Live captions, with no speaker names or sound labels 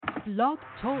Blog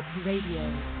Talk Radio.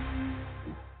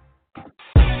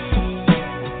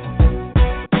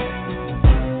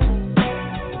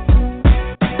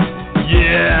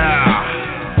 Yeah,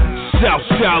 South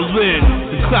Shaolin,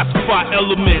 the classified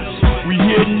elements. We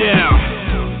here now.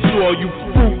 To all you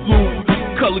Fruit Loop,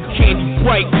 colored candy,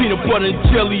 bright peanut butter and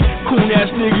jelly, coon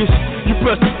ass niggas, you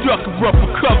best duck and run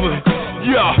for cover.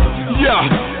 Yo,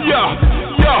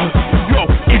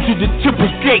 into the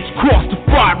temple gates, cross the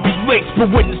fiery lakes, for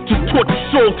witness to tortured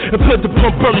souls and bled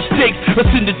upon burning stakes.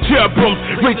 Ascend the cherubims,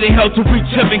 raising hell to reach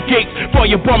heaven gates.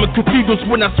 Fire bombing cathedrals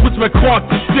when I switch my car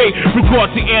to stay.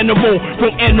 Regard to animal,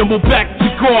 from animal back to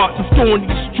God. I'm throwing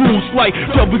these strews like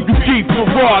WD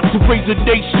Farad to raise a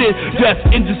nation that's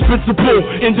indispensable,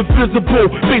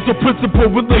 indivisible. Based on principle,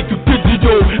 relate to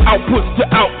digital outputs to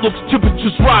outlooks.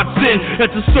 Temperatures rise in as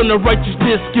the sun of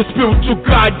righteousness gets spiritual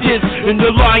guidance in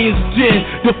the lion's den.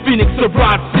 The phoenix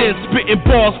arrives in, spitting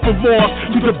balls from Mars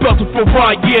to the belt of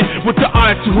Orion with the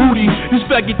eye to Hootie. These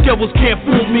faggot devils can't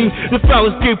fool me. The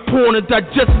phallus gave porn and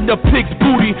digesting the pig's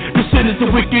booty. The sin is the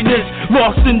wickedness,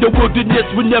 lost in the wilderness.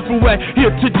 We're never at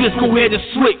here to this. Go ahead and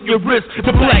slit your wrist.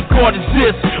 The black god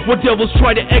exists. What devils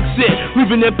try to exit,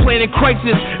 leaving their plan in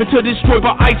crisis until destroyed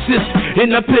by ISIS.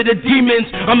 In a pit of demons,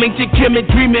 I'm ancient Kemet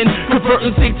dreaming,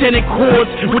 converting satanic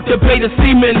chords with the beta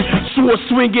semen. Sword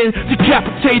swinging,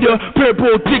 decapitator, parable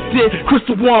addicted,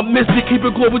 crystal wand mystic, keep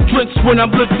it glowing drinks when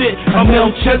I'm lifted. I'm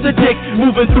Melchizedek,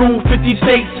 moving through 50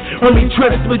 states. Early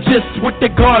transmogist with the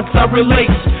gods I relate.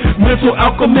 Mental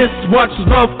alchemist, watch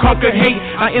love conquer hate.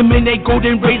 I emanate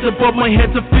golden rays above my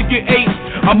head to figure 8.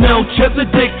 I'm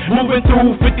Melchizedek, moving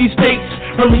through 50 states.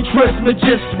 Early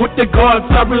transmogist with the gods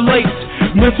I relate.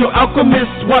 Mental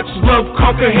alchemist, watch love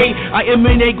conquer hate. I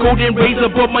emanate golden rays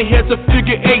above my head to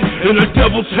figure 8. In a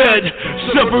devil's head,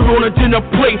 severed on a dinner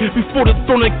plate. Before the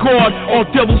throne of God, all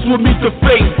devils will meet the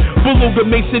fate. Below the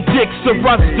Mason Dix,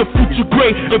 arises the future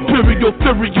great. Imperial,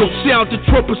 ethereal, sound the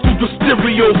trumpets through the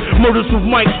stereo. Murders with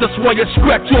mics, that's why I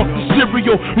scratch off the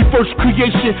cereal. Reverse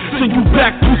creation, send you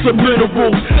back to some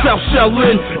minerals. South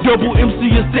Shaolin, double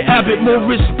MC is the abbot. More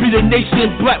rich be the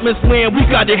nation, black man's land, we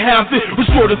gotta have it.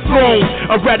 Restore the throne,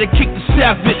 eradicate the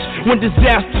savage. When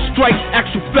disaster strikes,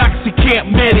 actual facts he can't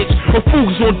manage. A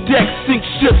fool's on deck, sink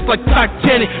ships like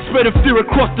Titanic. Spreading fear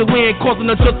across the land, causing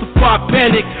unjustified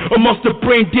panic. Amongst the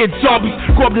brain dead zombies,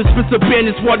 grab the expensive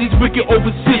bandits while these wicked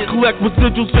overseas collect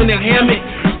residuals in their hammock.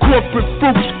 Corporate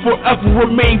fruits forever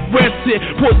remain rancid,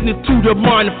 poison into the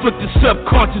mind, inflicting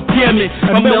subconscious damage.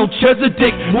 I'm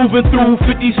Melchizedek, moving through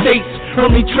 50 states.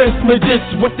 Early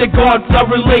transmogist with the gods I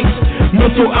relate.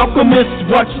 Mental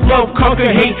alchemist, watch love conquer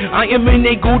hate. I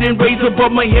emanate golden rays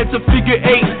above my head to figure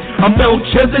 8. I'm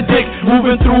Melchizedek,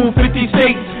 moving through 50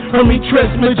 states. Early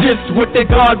transmogist with the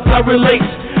gods I relate.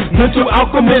 Mental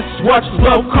alchemist, watch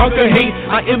love conquer hate.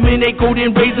 I emanate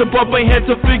golden rays above my head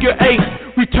to figure 8.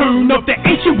 Return of the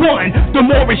ancient one, the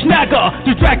Moorish Naga,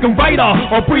 the dragon rider,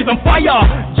 or breathing fire,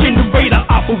 generator,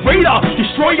 operator,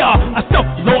 destroyer, a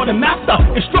self-lord and master,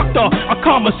 instructor, a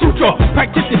Kama Sutra,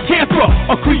 practicing Tantra,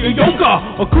 a Kriya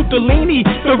Yoga, a Kundalini,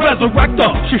 the resurrector,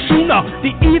 Shishuna,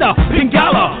 the eater,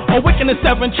 Pingala, awakening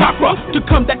 7 chakra, to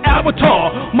come the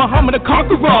avatar, Muhammad the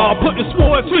conqueror, putting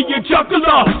swords to your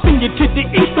jugular, send you to the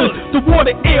ethers, the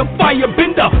water, air, fire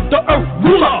bender, the earth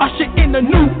ruler, usher in a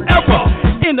new era.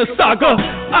 In the saga,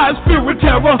 eyes filled with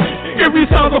terror, eerie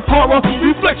sounds of horror,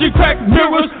 reflection crack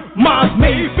mirrors, minds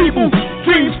made feeble,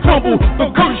 dreams crumble, the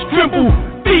curse tremble,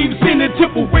 thieves in the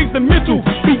temple, raise the mental,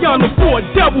 beyond the 4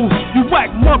 devils, you whack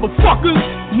motherfuckers,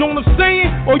 you know what I'm saying?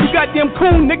 Or you goddamn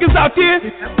cool niggas out there,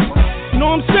 you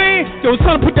know what I'm saying? They was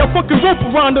trying to put that fucking rope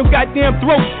around them goddamn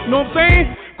throats, you know what I'm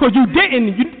saying? Cause you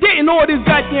didn't all this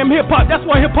goddamn hip hop, that's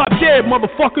why hip hop dead,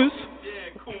 motherfuckers.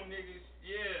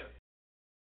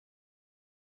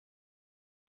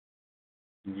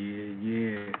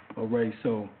 Yeah. All right,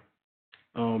 so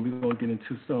we're going to get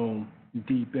into some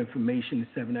deep information, the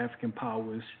 7 African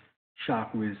powers,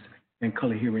 chakras, and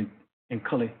color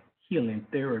healing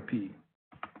therapy.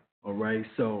 All right,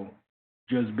 so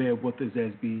just bear with us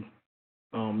as we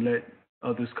let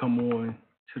others come on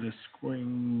to the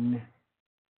screen,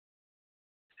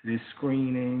 to this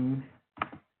screening.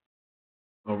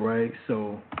 All right,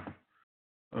 so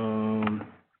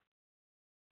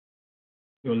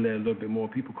we'll let a little bit more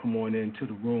people come on into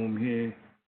the room here.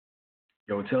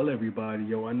 Yo, tell everybody,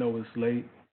 yo, I know it's late.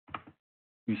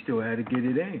 We still had to get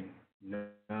it in. You know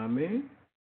what I mean?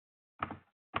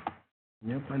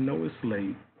 Yep, I know it's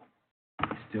late.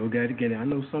 Still got to get it. I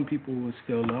know some people are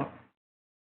still up.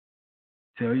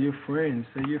 Tell your friends,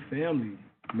 tell your family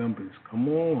members, come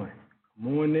on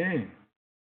in.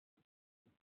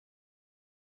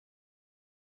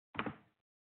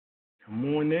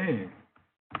 Come on in.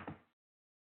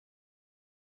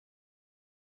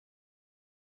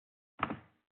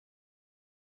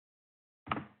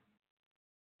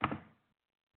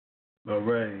 All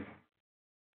right.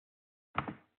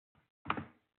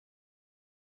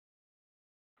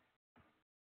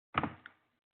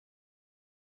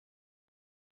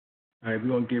 All right, we're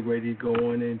going to get ready to go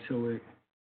on into it.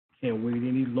 Can't wait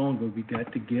any longer. We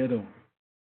got to get them.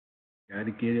 Got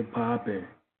to get it popping.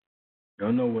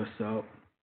 Y'all know what's up.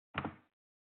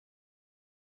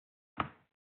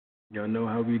 Y'all know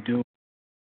how we do.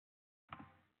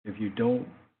 If you don't,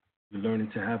 you're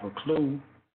learning to have a clue.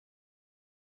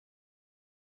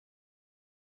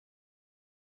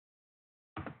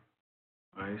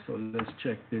 All right, so let's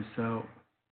check this out.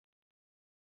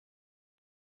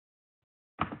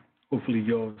 Hopefully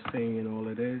y'all seeing all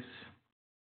of this.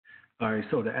 All right,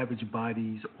 so the average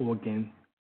body's organ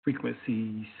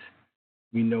frequencies,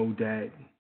 we know that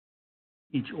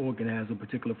each organ has a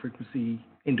particular frequency.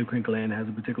 Endocrine gland has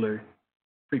a particular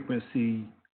frequency.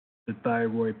 The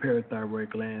thyroid,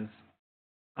 parathyroid glands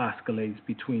oscillates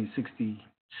between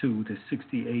 62 to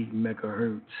 68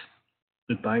 megahertz.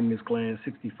 The thymus gland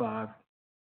 65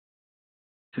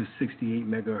 to 68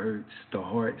 megahertz. The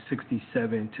heart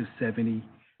 67 to 70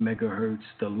 megahertz.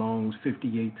 The lungs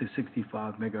 58 to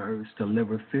 65 megahertz. The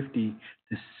liver 50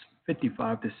 to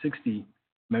 55 to 60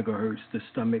 megahertz. The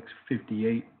stomach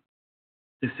 58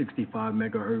 to 65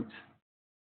 megahertz.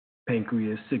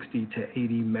 Pancreas 60 to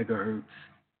 80 megahertz.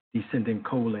 Descending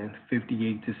colon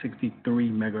 58 to 63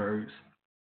 megahertz.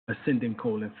 Ascending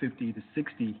colon 50 to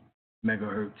 60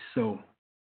 megahertz. So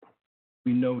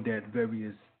we know that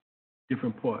various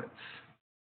different parts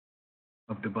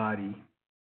of the body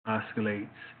oscillates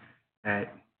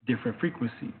at different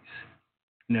frequencies.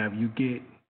 Now, if you get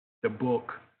the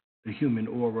book, The Human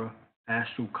Aura,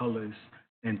 Astral Colors,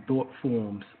 and Thought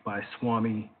Forms by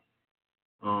Swami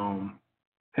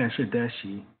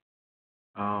Panchadashi,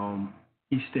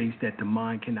 he states that the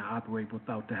mind cannot operate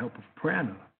without the help of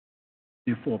prana.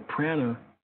 Therefore, prana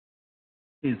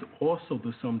is also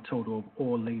the sum total of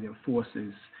all latent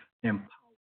forces and power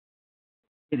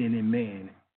hidden in man,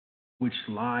 which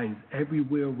lies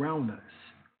everywhere around us.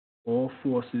 All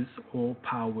forces, all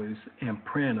powers, and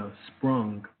prana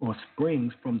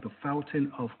springs from the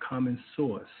fountain of common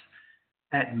source,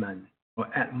 Atman or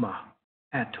Atma,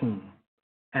 Atum,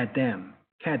 Adam,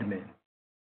 Kadman,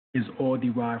 is all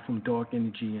derived from dark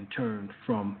energy and turned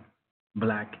from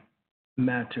black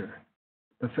matter.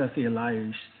 Professor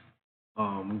Elias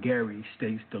Gary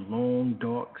states the long,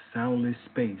 dark, soundless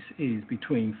space is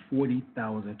between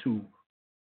 40,000 to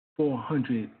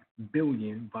 400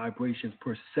 billion vibrations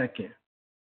per second,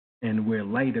 and where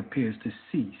light appears to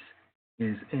cease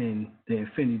is in the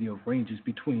infinity of ranges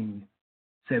between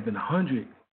 700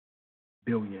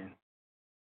 billion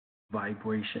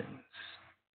vibrations,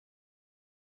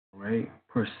 right,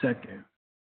 per second.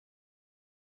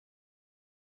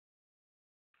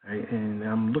 Right, and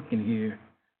I'm looking here,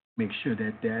 make sure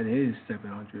that that is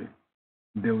 700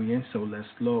 billion. So let's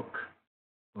look,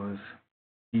 because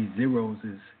these zeros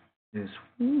is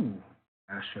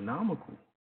astronomical.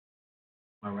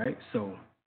 All right, so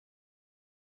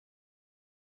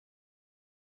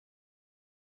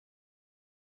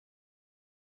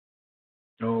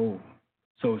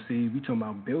so see, we talking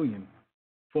about billion,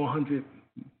 400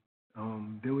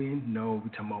 billion. No, we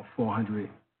talking about 400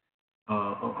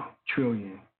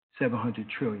 trillion, 700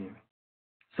 trillion.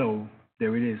 So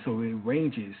there it is. So it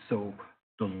ranges. So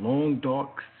the long,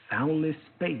 dark, soundless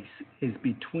space is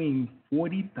between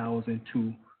 40,000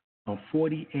 to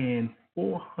 40 and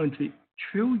 400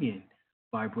 trillion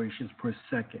vibrations per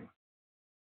second.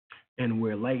 And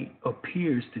where light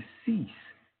appears to cease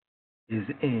is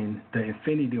in the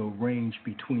infinity of range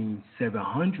between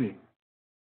 700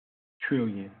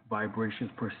 trillion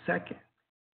vibrations per second.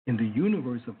 In the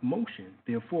universe of motion,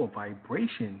 therefore,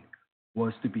 vibration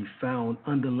was to be found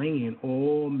underlying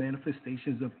all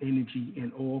manifestations of energy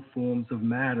and all forms of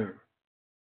matter.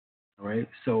 All right,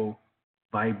 so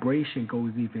vibration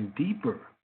goes even deeper,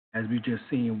 as we just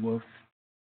seen with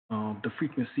the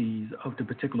frequencies of the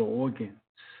particular organs.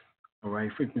 All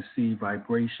right, frequency,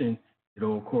 vibration, it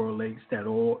all correlates.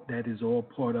 That is all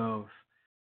part of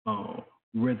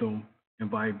rhythm and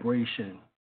vibration,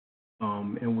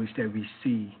 in which that we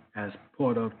see as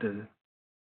part of the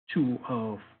two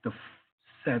of the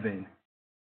 7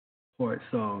 parts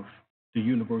of the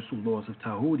universal laws of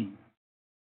Tahuti.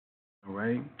 All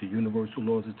right, the universal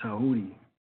laws of Tahuti.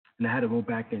 And I had to go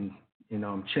back and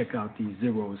check out these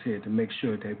zeros here to make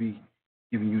sure that we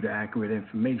giving you the accurate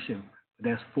information. But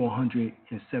that's 400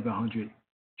 and 700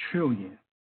 trillion.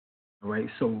 All right,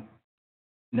 so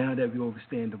Now that we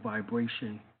understand the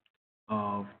vibration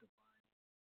of,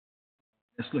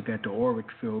 let's look at the auric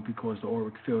field, because the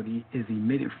auric field is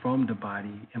emitted from the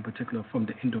body, in particular from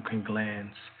the endocrine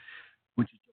glands,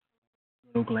 which is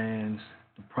the adrenal glands,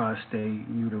 the prostate,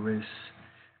 uterus,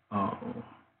 uh,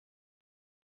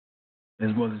 as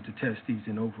well as the testes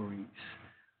and ovaries.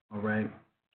 All right.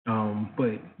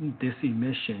 But this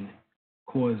emission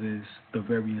causes the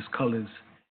various colors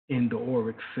in the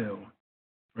auric field.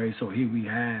 Right. So here we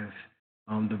have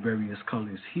the various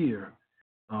colors here.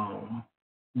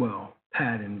 Well,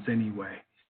 patterns anyway.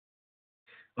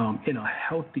 In a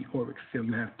healthy auric field,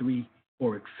 you have three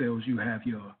auric fields. You have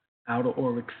your outer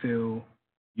auric field,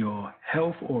 your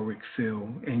health auric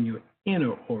field, and your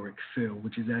inner auric field,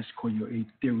 which is actually called your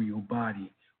ethereal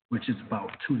body, which is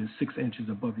about 2 to 6 inches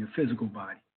above your physical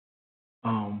body.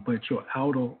 But your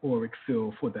outer auric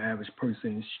field for the average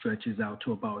person stretches out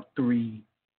to about 3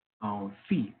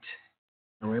 feet.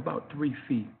 All right, about 3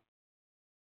 feet.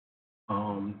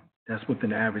 That's with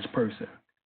an average person.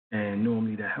 And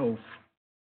normally the health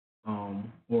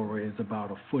aura is about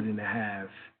 1.5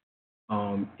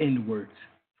 feet inwards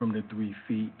from the 3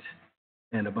 feet,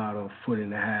 and about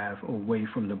 1.5 feet away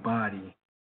from the body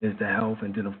is the health.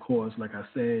 And then, of course, like I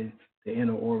said, the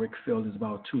inner auric field is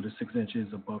about 2 to 6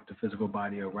 inches above the physical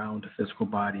body, around the physical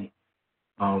body.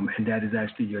 And that is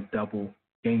actually your double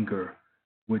ganger,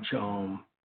 which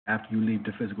after you leave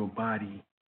the physical body,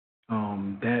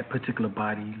 that particular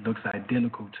body looks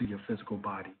identical to your physical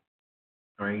body.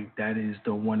 All right, that is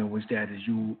the one in which that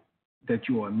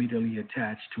you are immediately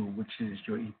attached to, which is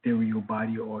your ethereal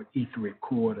body or etheric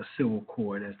cord or silver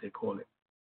cord, as they call it.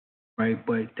 Right,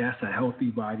 but that's a healthy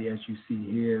body, as you see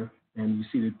here, and you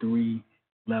see the 3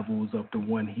 levels of the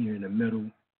one here in the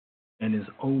middle, and it's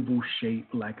oval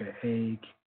shaped like an egg.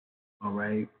 All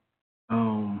right,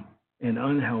 an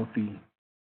unhealthy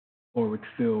auric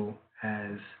field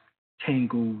has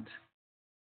tangled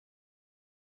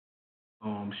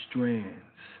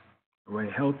strands. All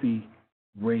right, healthy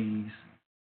rays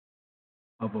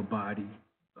of a body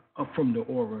up from the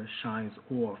aura shines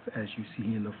off, as you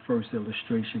see in the first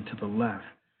illustration to the left,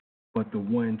 but the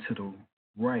one to the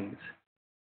right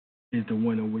is the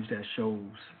one in which that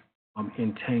shows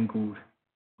entangled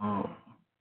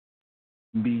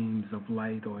beams of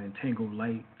light, or entangled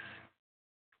lights,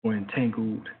 or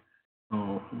entangled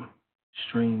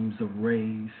streams of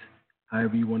rays,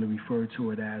 however you want to refer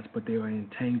to it as, but they are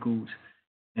entangled.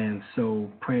 And so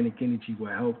pranic energy will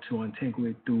help to untangle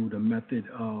it through the method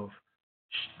of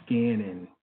scanning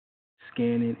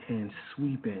and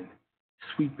sweeping.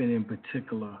 Sweeping in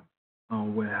particular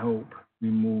will help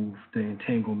remove the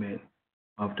entanglement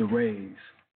of the rays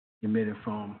emitted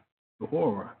from the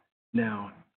aura.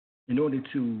 Now, in order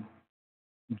to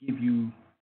give you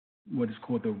what is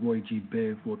called the Roy G.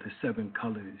 Biv, or the 7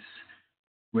 colors,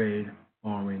 red,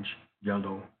 orange,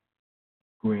 yellow,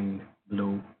 green,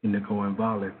 blue, indigo, and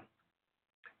violet,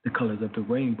 the colors of the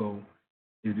rainbow,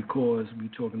 is because we're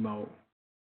talking about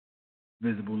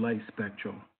visible light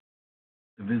spectrum.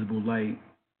 The visible light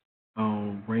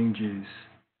ranges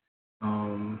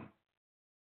around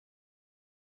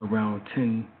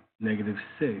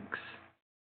 10⁻⁶,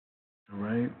 all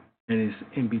right? And it's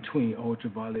in between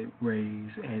ultraviolet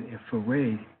rays and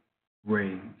infrared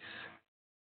rays.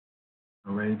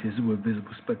 All right, this is where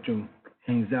visible spectrum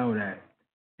hangs out at.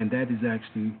 And that is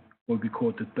actually what we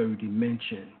call the third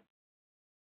dimension.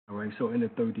 All right, so in the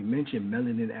third dimension,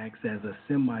 melanin acts as a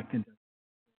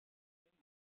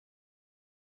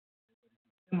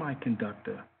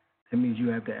semiconductor. That means you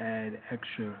have to add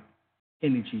extra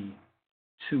energy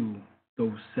to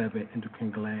those 7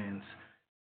 endocrine glands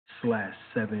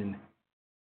 / 7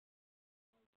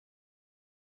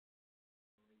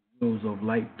 fields of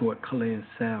light, thought, color, and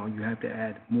sound. You have to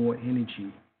add more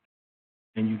energy.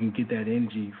 And you can get that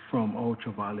energy from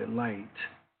ultraviolet light,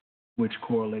 which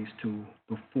correlates to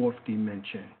the 4th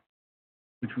dimension,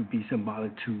 which would be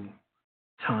symbolic to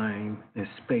time and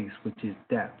space, which is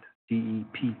depth,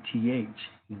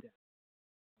 D-E-P-T-H.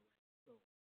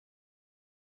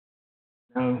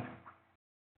 Now,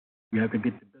 you have to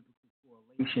get the biblical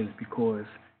correlations, because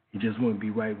it just wouldn't be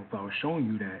right without showing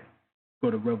you that. Go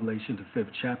to Revelation, the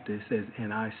 5th chapter. It says,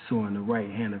 "And I saw in the right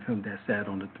hand of him that sat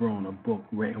on the throne a book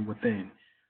written within."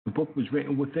 The book was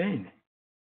written within,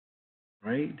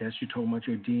 right? That's you talking about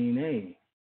your DNA.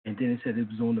 And then it said it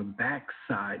was on the back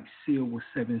side, sealed with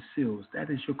 7 seals.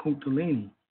 That is your Kundalini,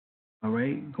 all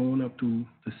right? Going up through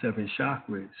the 7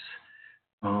 chakras.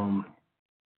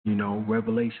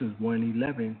 Revelations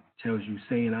 1:11 tells you,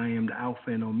 saying, "I am the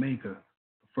Alpha and Omega,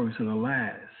 the first and the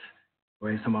last."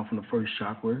 Right? It's talking about from the first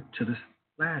chakra to the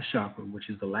last chakra, which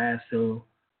is the last seal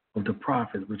of the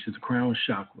prophet, which is the crown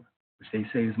chakra, which they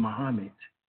say is Muhammad.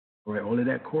 All right, all of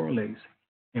that correlates.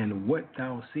 And what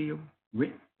thou seest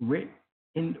writ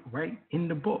in right in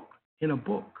the book, in a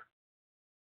book.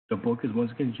 The book is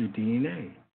once again your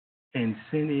DNA. And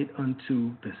send it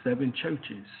unto the 7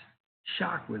 churches,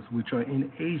 chakras, which are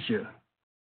in Asia.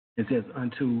 It says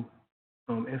unto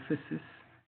Ephesus,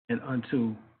 and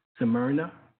unto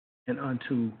Smyrna, and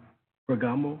unto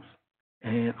Pergamos,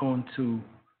 and unto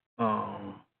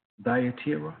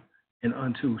Thyatira, and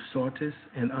unto Sardis,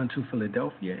 and unto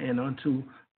Philadelphia, and unto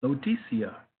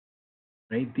Laodicea.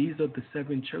 Right? These are the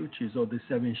 7 churches or the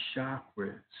 7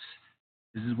 chakras.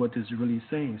 This is what this is really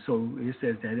saying. So it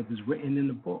says that it was written in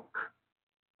the book.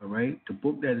 All right? The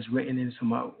book that is written in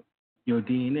your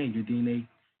DNA. Your DNA,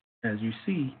 as you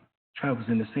see, travels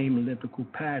in the same elliptical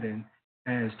pattern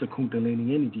as the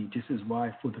Kundalini energy. This is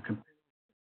why for the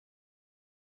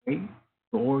right?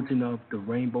 The origin of the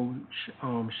rainbow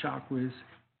chakras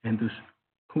and the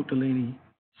Kundalini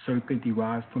serpent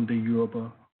derives from the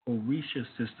Yoruba Orisha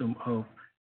system of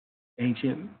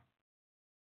ancient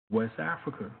West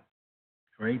Africa.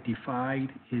 Right? Defied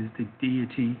is the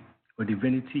deity or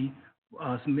divinity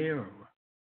Asmera.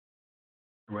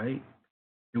 Right?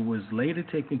 It was later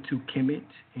taken to Kemet,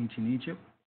 ancient Egypt,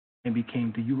 and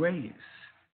became the Uranus.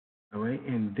 All right,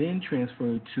 and then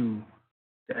transferred to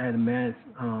the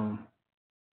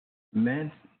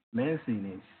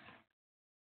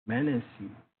Manasi,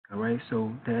 all right,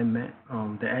 so the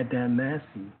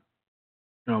Adamasi,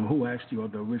 who actually are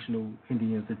the original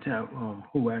Indians,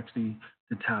 who actually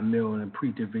the Tamil and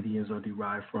pre-Dravidians are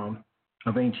derived from,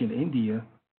 of ancient India,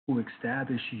 who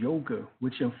established yoga,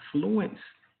 which influenced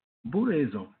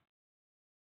Buddhism.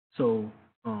 So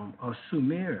a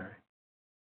Sumer,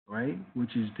 right,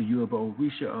 which is the Yoruba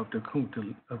Orisha of the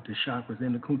chakras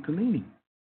and the Kundalini,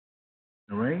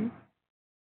 all right,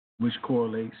 which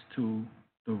correlates to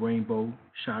the rainbow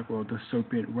chakra or the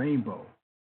serpent rainbow,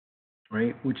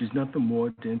 right, which is nothing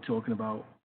more than talking about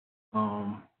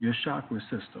your chakra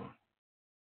system.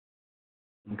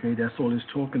 Okay, that's all it's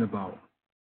talking about.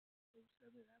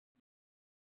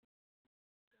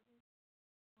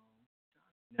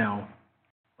 Now,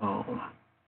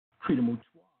 freedom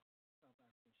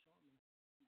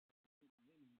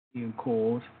being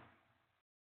called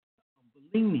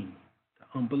Umbelini.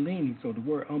 The Umbelini. So the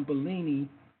word Umbelini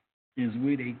is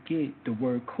where they get the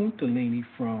word Kundalini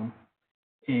from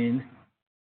in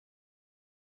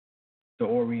the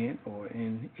Orient or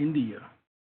in India.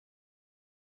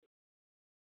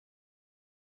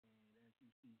 And as you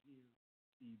see here,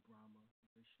 see Brahma,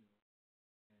 Vishnu,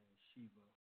 and Shiva,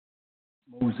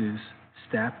 Moses,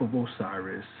 staff of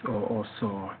Osiris, or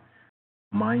Osar,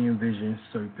 Mayan vision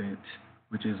serpent,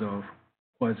 which is of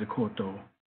Quetzalcoatl,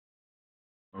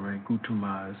 all right,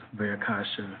 Gutumaz,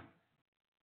 Vayakasha,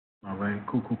 all right,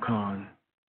 Kukulkan,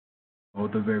 all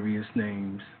the various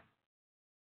names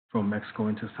from Mexico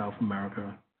into South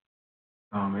America.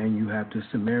 And you have the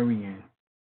Sumerian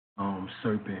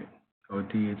serpent or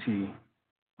deity,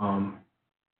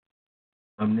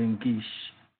 Amningish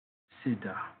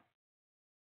Siddha,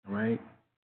 all right?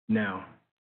 Now,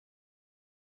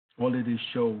 all of this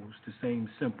shows the same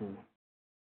symbol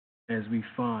as we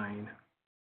find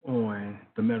on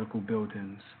the medical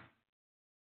buildings,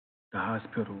 the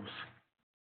hospitals,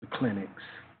 the clinics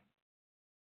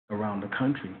around the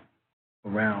country,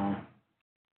 around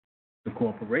the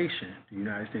corporation, the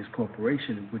United States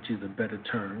corporation, which is a better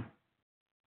term,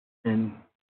 and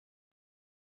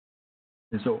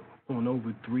it's on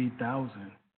over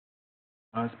 3,000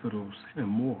 hospitals and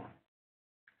more.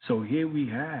 So here we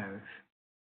have,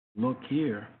 look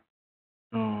here,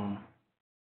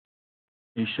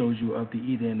 it shows you of the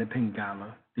Ida and the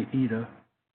Pingala. The Ida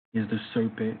is the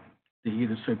serpent. The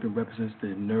Ida serpent represents the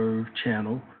nerve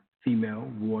channel,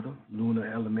 female, water, lunar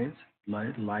elements,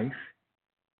 blood, life,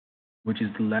 which is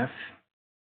the left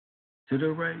to the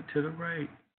right,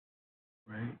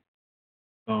 right?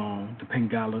 The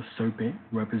Pingala serpent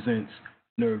represents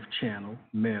nerve channel,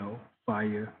 male,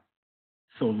 fire,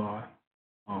 solar,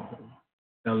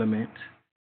 element,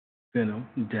 venom,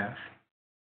 death,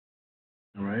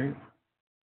 all right?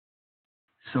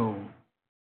 So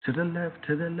to the left,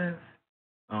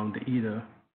 the Ida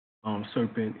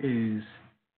serpent is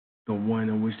the one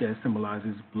in which that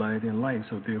symbolizes blood and life.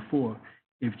 So therefore,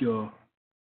 if your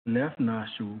left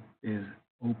nostril is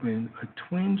open a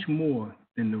twinge more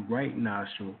than the right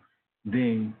nostril,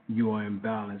 then you are in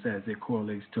balance as it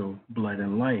correlates to blood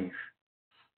and life.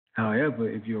 However,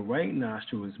 if your right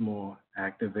nostril is more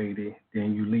activated,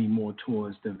 then you lean more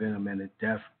towards the venom and the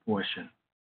death portion,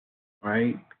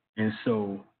 right? And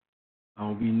so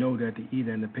we know that the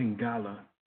Ida and the Pingala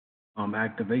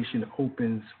activation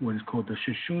opens what is called the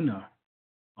Shoshuna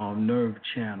nerve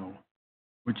channel,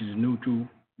 which is neutral,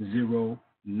 zero,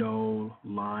 null,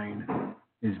 line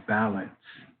is balance.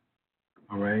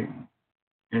 All right.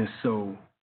 And so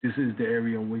this is the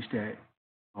area in which that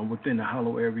within the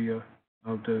hollow area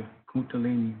of the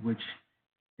Kundalini, which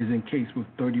is encased with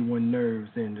 31 nerves,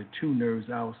 and the two nerves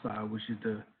outside, which is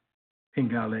the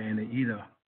Pingala and the Ida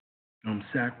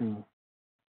sacral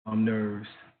nerves,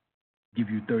 give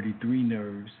you 33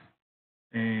 nerves.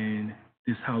 And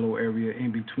this hollow area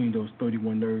in between those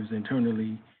 31 nerves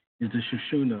internally is the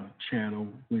Sushumna channel,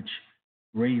 which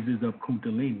raises up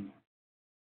Kundalini.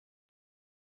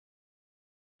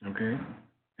 Okay?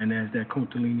 And as that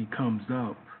Kundalini comes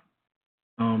up,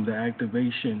 the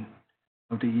activation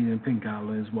of the Ida and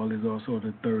Pingala, as well as also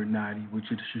the third nadi,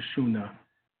 which is the Sushumna,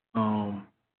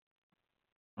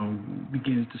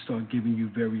 begins to start giving you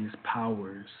various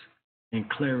powers and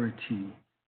clarity.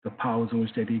 The powers in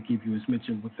which that they give you is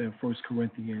mentioned within 1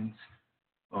 Corinthians,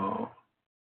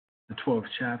 the 12th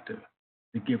chapter.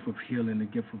 The gift of healing, the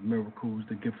gift of miracles,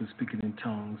 the gift of speaking in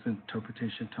tongues,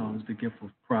 interpretation of tongues, the gift of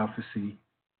prophecy,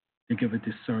 the gift of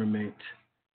discernment,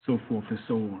 so forth and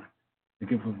so on. The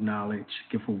gift of knowledge,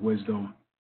 gift of wisdom.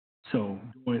 So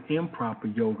doing improper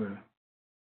yoga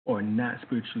or not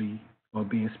spiritually or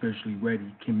being spiritually ready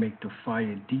can make the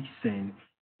fire descend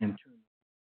and turn.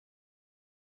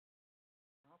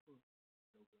 Proper yoga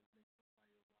makes the fire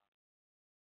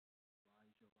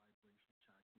rise your vibration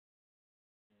chakra.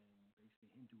 And basically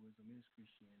Hinduism is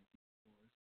Christianity, of course.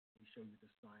 They show you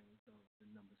the science of the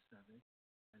number 7,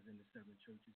 as in the 7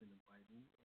 churches in the Bible,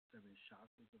 7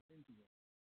 chakras of Hinduism.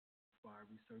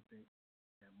 Fiery serpent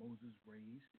that Moses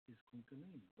raised is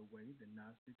Kundalini, the way the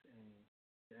Gnostics and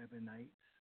the Ebionites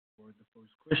were the first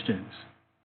Christians,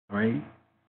 right?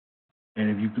 And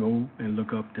if you go and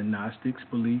look up the Gnostics'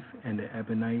 belief and the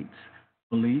Ebionites'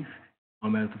 belief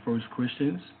as the first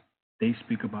Christians, they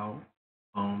speak about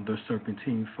the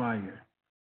serpentine fire.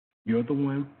 You're the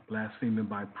one blaspheming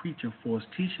by preaching false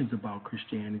teachings about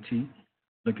Christianity.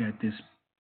 Look at this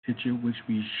picture which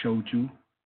we showed you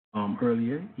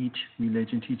earlier. Each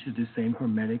religion teaches the same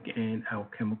hermetic and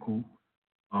alchemical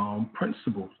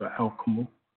principles, or alchemical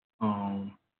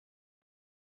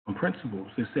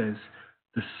principles. It says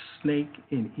the snake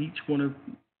in each one of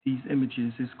these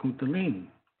images is Kundalini,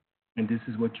 and this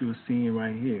is what you're seeing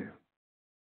right here.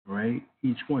 Right?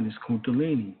 Each one is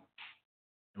Kundalini.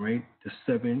 Right? The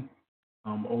 7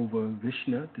 over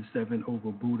Vishnu, the 7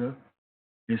 over Buddha.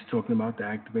 Is talking about the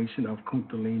activation of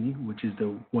Kundalini, which is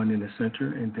the one in the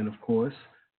center, and then, of course,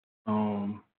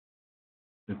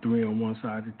 the 3 on one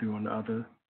side, the 3 on the other,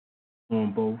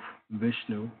 on both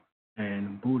Vishnu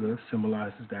and Buddha,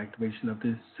 symbolizes the activation of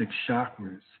the 6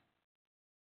 chakras.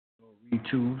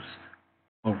 Rituals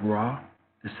of Ra,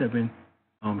 the 7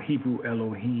 Hebrew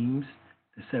Elohims,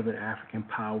 the 7 African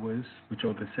powers, which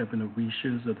are the 7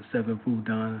 Orishas, or the 7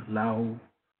 Vudan Lao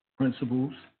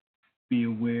principles. Be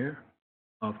aware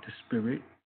of the spirit,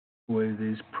 where it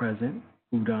is present.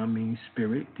 Buddha means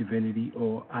spirit, divinity,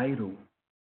 or idol,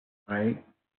 right?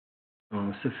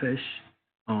 Sefesh,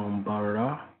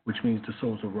 Bara, which means the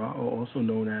souls of Ra, are also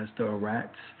known as the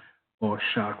Arats, or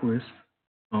chakras,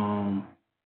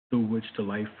 through which the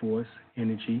life force,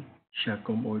 energy,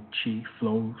 Shekhem, or Chi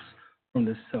flows from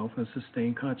the self and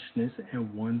sustained consciousness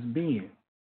and one's being.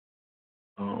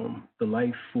 The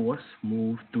life force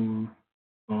moves through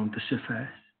the Sefesh,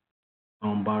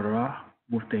 Bara,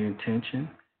 with the intention,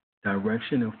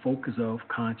 direction, and focus of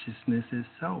consciousness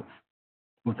itself.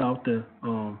 Without the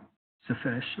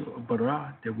Sefesh or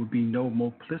Bara, there would be no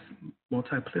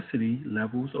multiplicity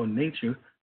levels or nature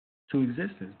to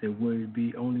existence. There would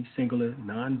be only singular,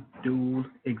 non-dual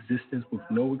existence with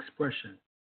no expression.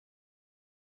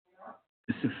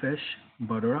 The Sefesh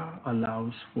Bara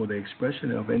allows for the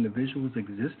expression of individuals'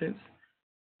 existence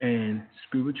and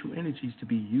spiritual energies to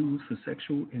be used for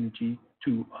sexual energy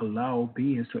to allow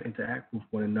beings to interact with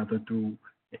one another through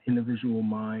an individual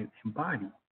mind and body.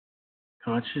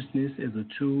 Consciousness is a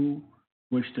tool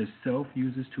which the self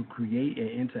uses to create and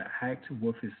interact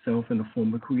with itself in the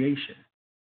form of creation.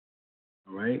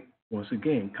 All right? Once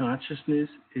again, consciousness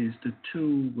is the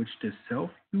tool which the self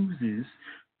uses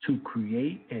to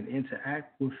create and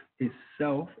interact with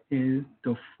itself in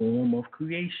the form of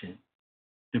creation.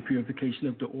 The purification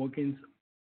of the organs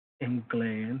and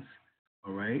glands,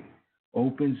 all right,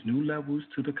 opens new levels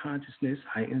to the consciousness,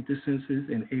 heightens the senses,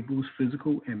 enables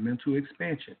physical and mental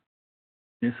expansion.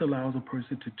 This allows a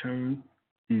person to turn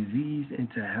disease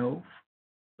into health,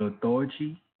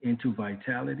 lethargy into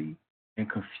vitality, and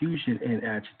confusion and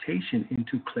agitation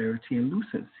into clarity and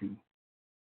lucency.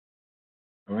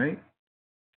 All right?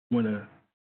 When a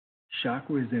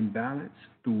chakra is imbalanced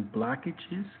through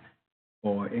blockages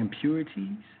or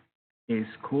impurities, it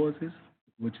causes,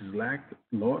 which is lack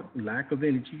of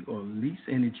energy or least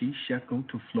energy, shekel,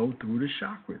 to flow through the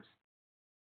chakras.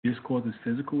 This causes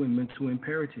physical and mental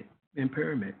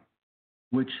impairment,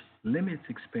 which limits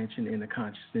expansion in the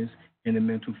consciousness and the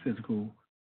mental physical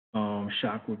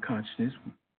chakra consciousness,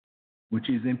 which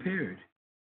is impaired.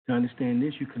 To understand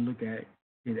this, you can look at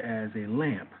it as a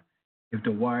lamp. If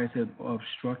the wires have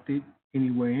obstructed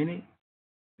anywhere in it,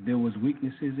 if there was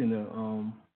weaknesses in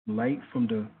the light from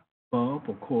the bulb,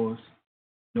 or cause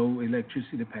no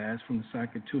electricity to pass from the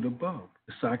socket to the bulb.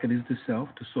 The socket is the self,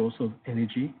 the source of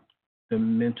energy. The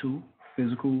mental,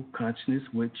 physical consciousness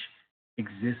which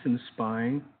exists in the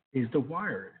spine is the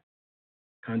wire,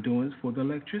 conduits for the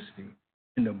electricity.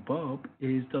 And the bulb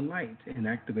is the light and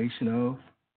activation of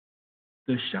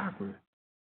the chakra.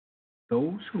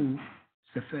 Those who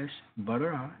Sefesh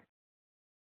Badara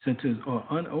centers are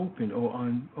unopened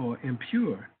or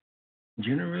impure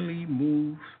generally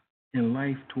move in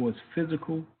life towards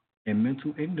physical and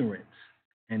mental ignorance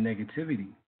and negativity,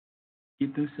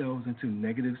 get themselves into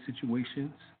negative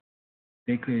situations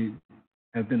they could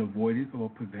have been avoided or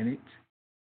prevented,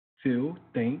 feel,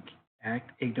 think,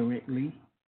 act ignorantly,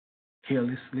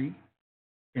 carelessly,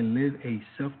 and live a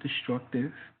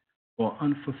self-destructive or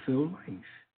unfulfilled life.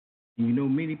 And you know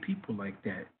many people like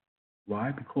that.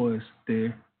 Why? Because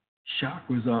their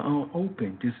chakras are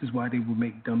unopened. This is why they will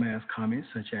make dumbass comments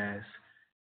such as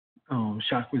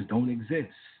chakras don't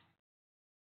exist.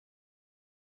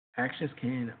 Actions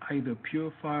can either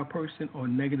purify a person or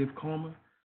negative karma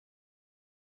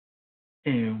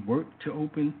and work to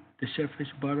open the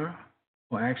Shefesh Bara,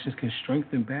 or actions can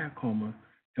strengthen bad karma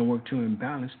and work to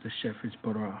imbalance the Shefesh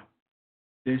Bara.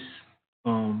 This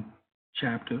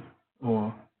chapter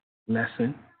or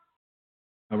lesson,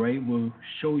 all right, will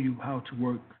show you how to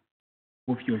work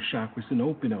with your chakras and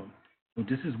open them. So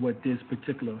this is what this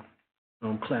particular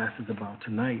class is about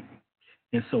tonight.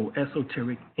 And so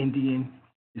esoteric Indian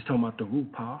is talking about the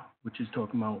rupa, which is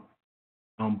talking about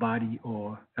body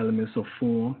or elements of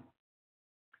form,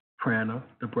 prana,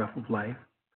 the breath of life,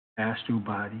 astral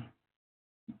body,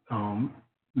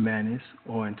 manas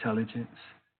or intelligence,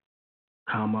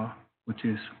 kama, which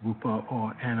is rupa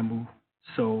or animal,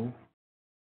 soul,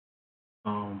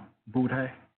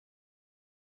 buddha,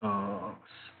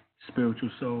 spiritual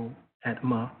soul,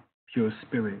 atma, pure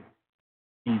spirit.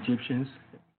 Egyptians,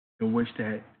 in which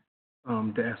that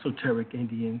the esoteric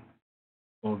Indian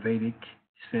or Vedic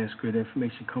Sanskrit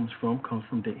information comes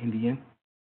from the Indian,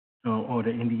 or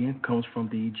the Indian comes from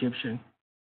the Egyptian,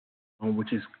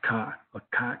 which is ka, or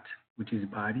kat, which is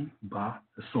body, ba,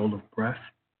 the soul of breath,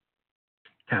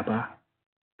 kaba,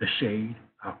 the shade,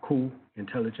 aku,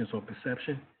 intelligence or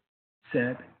perception,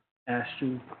 seb,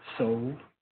 astral soul,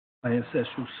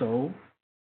 ancestral soul,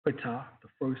 pata, the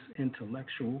first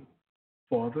intellectual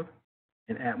father,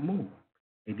 and atmu,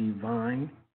 a divine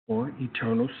or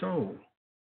eternal soul.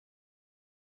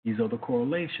 These are the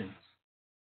correlations,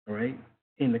 all right?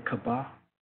 In the Kabbalah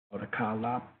or the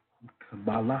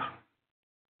Kabbalah,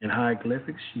 in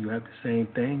hieroglyphics, you have the same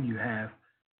thing. You have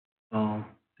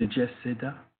the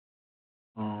Jesida,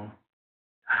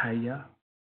 Haya,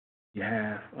 you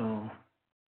have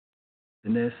the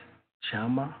Nes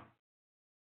Chama,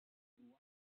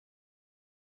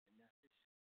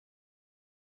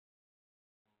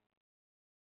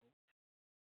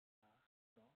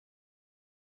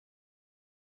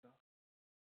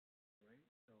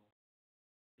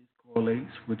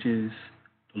 correlates, which is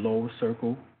the lower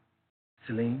circle,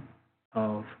 Salim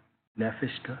of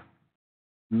Nefishka,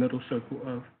 middle circle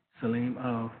of Salim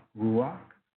of Ruach,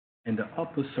 and the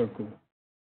upper circle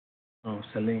of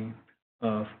Salim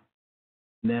of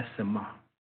Nesama.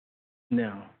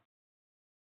 Now,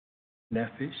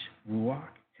 Nefesh, Ruach,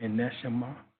 and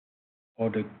Neshama are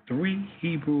the three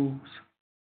Hebrews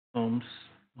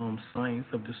signs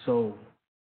of the soul.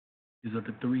 These are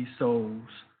the three souls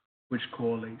which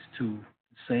correlates to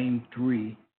the same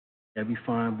three that we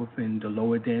find within the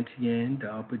lower Dantian, the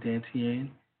upper Dantian,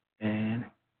 and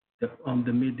the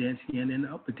mid Dantian and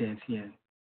the upper Dantian.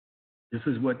 This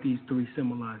is what these three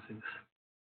symbolizes.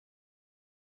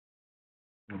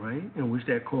 All right, in which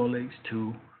that correlates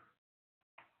to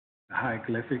the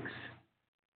hieroglyphics,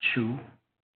 Chu,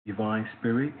 divine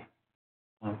spirit,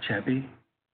 Chabi,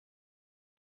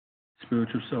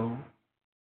 spiritual soul,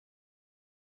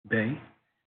 Bay,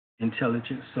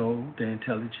 intelligent soul, the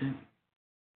intelligent,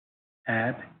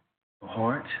 Ab, the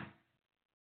heart,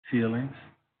 feelings,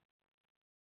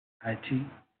 IT,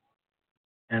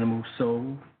 animal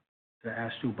soul, the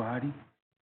astral body,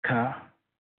 Ka,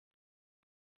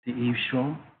 the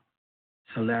eavesdrum,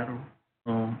 Collateral,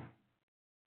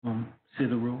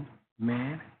 sidereal,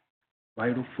 man,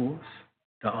 vital force,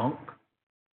 the Ankh,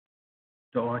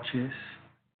 the Arches,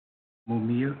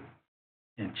 Mumia,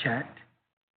 and Chat,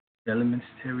 the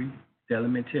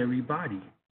elementary body.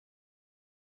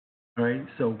 All right,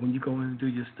 so when you go in and do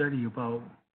your study about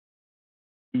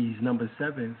these number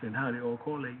sevens and how they all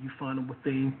correlate, you find them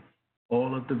within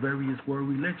all of the various world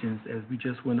religions as we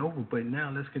just went over. But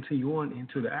now let's continue on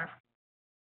into the African,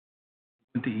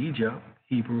 into Egypt,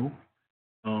 Hebrew,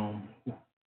 all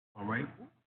right,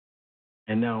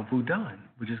 and now Vudan,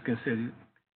 which is considered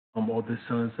all the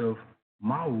sons of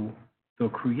Mau, the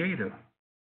creator,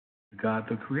 the God,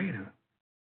 the creator.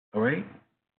 All right,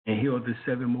 and here are the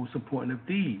seven most important of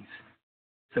these.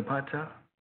 Zapata,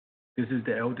 this is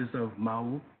the eldest of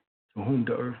Mau, to whom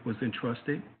the earth was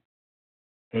entrusted.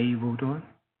 A Vudan,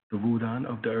 the Vudan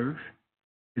of the earth.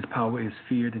 His power is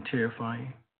feared and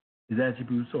terrifying. His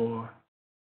attributes are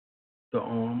the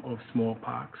arm of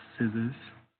smallpox, scissors,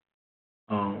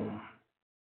 a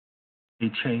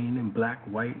chain in black,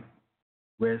 white,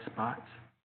 red spots.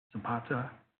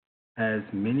 Zapata has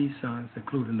many sons,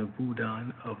 including the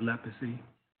Vudan of leprosy,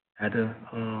 Ada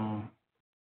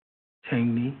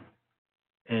Tangni,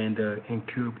 and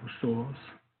incurable sores,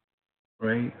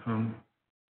 right?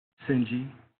 Sinji,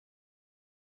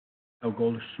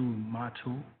 Algolashu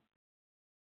Matu,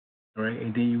 right?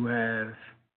 And then you have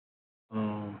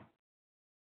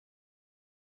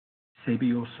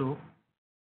Sabioso,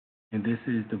 and this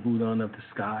is the Vudan of the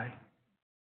sky.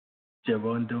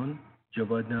 Javadun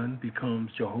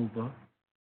becomes Jehovah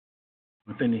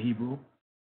within the Hebrew,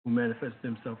 who manifests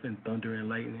himself in thunder and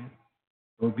lightning.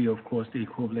 It would be, of course, the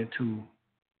equivalent to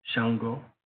Shango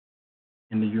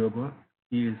in the Yoruba.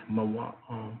 He is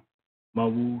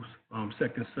Mawu's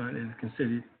second son and is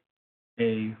considered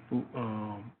a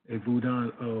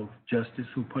Vudan of justice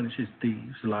who punishes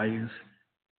thieves, liars,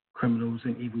 criminals,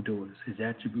 and evildoers. His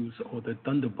attributes are the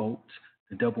thunderbolts,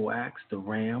 the double axe, the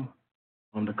ram,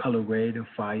 the color red, and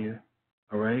fire.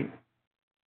 All right.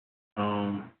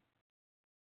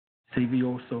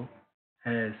 Savioso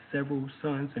has several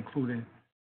sons, including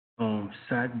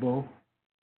Sagbo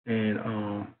and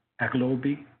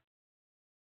Aklobi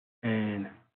and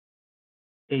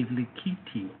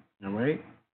Avlikiti. All right.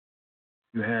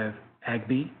 You have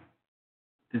Agbi.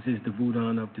 This is the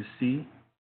Vudan of the sea.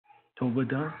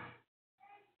 Tovadan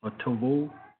or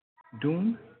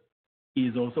Tovodun. He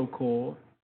is also called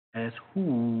as Hu.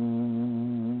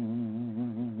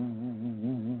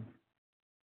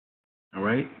 All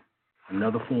right.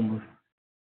 Another form of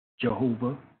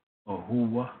Jehovah or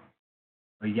Huwa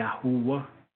or Yahuwah.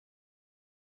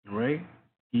 All right.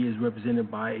 He is represented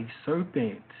by a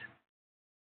serpent,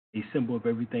 a symbol of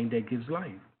everything that gives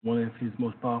life. One of his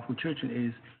most powerful children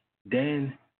is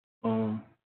Dan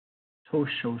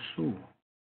Toshosu,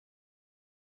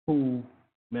 who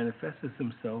manifests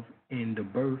himself in the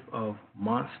birth of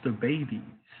monster babies.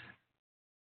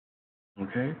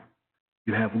 Okay?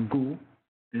 You have Gu.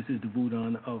 This is the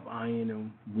Vudan of iron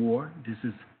and war. This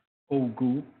is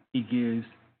Ogu. He gives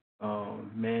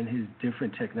man his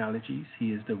different technologies.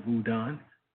 He is the Vudan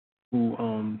who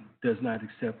does not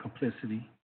accept complicity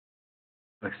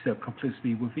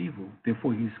with evil.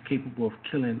 Therefore, he's capable of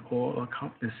killing all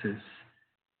accomplices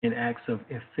in acts of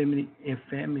infamy.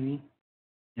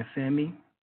 If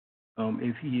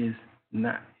he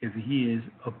is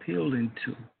appealing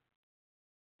to.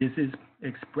 This is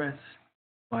expressed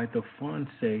by the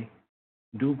Fonse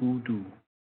Dugudu,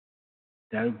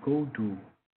 Dagodu.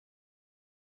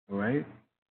 All right.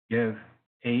 You have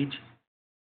Age,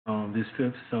 this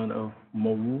fifth son of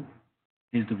Mowu,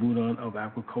 is the Vudan of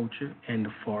agriculture and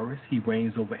the forest. He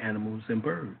reigns over animals and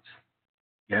birds.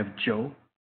 You have Joe.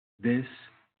 This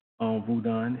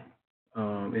Vudan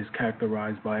is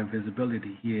characterized by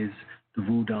invisibility. He is the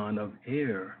Vudan of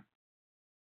air.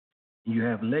 You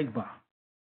have Legba.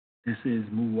 This is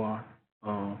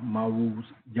Mawu's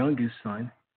youngest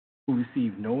son, who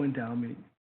received no endowment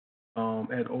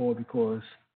at all because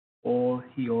all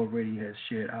he already has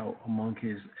shared out among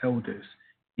his elders.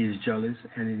 He is jealous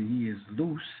and he is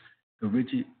loose, the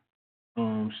rigid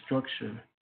structure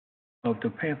of the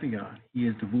pantheon. He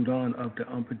is the Vudan of the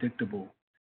unpredictable.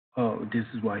 This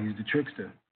is why he's the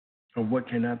trickster of what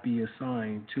cannot be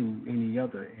assigned to any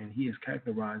other. And he is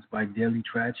characterized by daily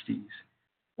tragedies,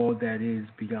 all that is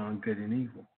beyond good and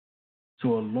evil.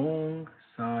 So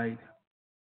alongside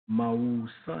Mau's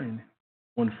son,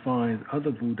 one finds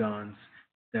other Vudans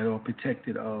that are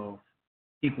protected of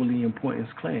equally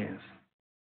important clans.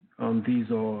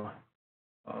 These are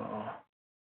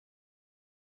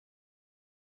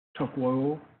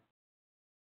Tukwao,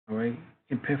 all right,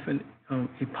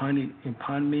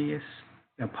 Eponymous,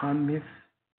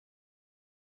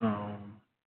 um,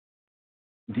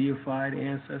 deified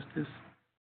ancestors,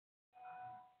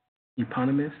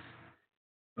 eponymous.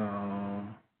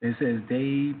 It says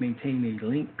they maintain a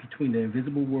link between the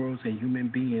invisible worlds and human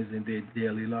beings in their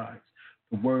daily lives.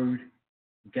 The word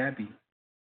Gabi,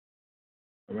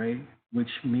 all right, which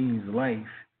means life,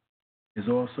 is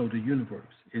also the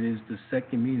universe. It is the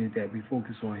second meaning that we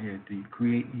focus on here. The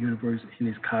create universe in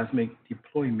its cosmic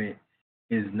deployment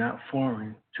is not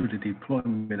foreign to the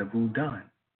deployment of Wudan.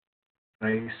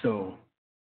 Right? So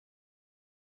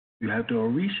you have the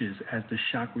orishas as the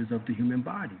chakras of the human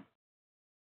body.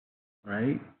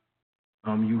 Right?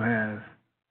 You have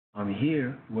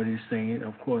here what it's saying.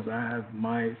 Of course, I have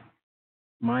my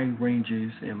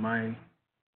ranges and my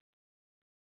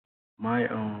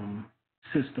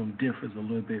system differs a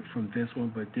little bit from this one,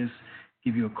 but this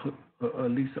give you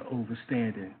at least an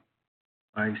overstanding.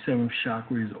 All right, seventh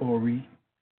chakra is Ori,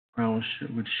 crown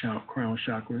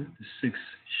chakra. The sixth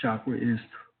chakra is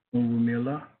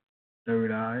Urumila,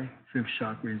 third eye. Fifth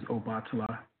chakra is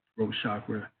Obatala, throat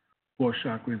chakra. Fourth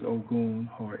chakra is Ogun,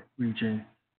 heart region.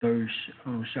 Third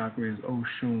chakra is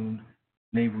Oshun,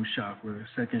 navel chakra.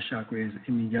 Second chakra is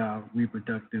Imiya,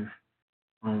 reproductive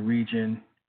region.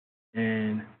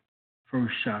 And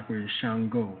first chakra is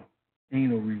Shango,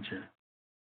 anal region.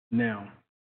 Now,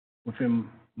 within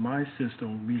my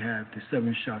system, we have the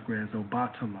seventh chakra as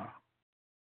Obatala.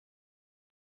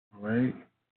 All right?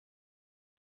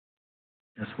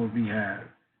 That's what we have.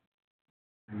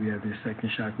 And we have the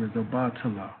second chakra as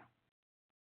Obatala.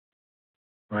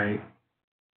 Right?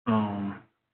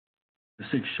 The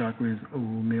sixth chakra is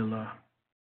Urumila.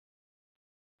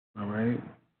 All right?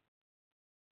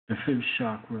 The fifth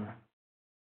chakra,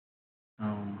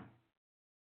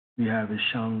 we have is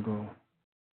Shango.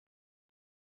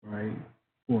 Right?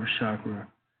 Fourth chakra,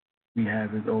 we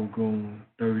have is Ogun.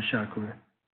 Third chakra,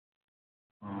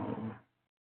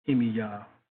 Imiya.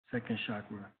 Second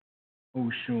chakra,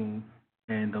 Oshun.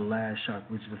 And the last chakra,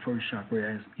 which is the first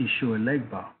chakra, as Ishur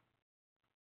Legba.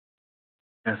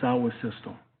 That's our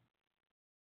system.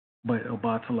 But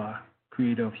Obatala,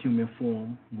 creator of human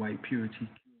form, white purity.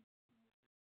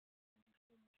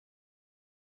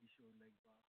 Ishur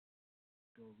Legba,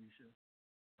 the Orisha.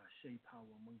 Ashe power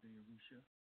among the Orisha.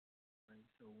 Right?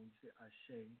 So when you say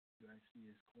Ashe, you actually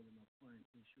is calling upon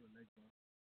Ishur Legba.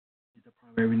 Is the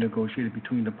primary negotiator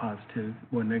between the positive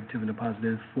or negative and the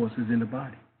positive forces in the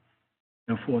body.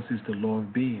 And force is the law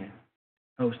of being.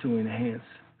 Helps to enhance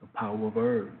the power of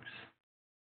herbs.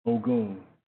 Ogun,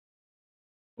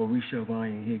 Orisha of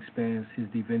iron, he expands his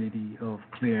divinity of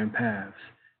clearing paths,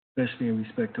 especially in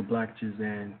respect to blockages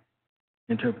and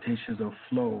interpretations of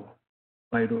flow,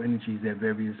 vital energies at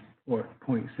various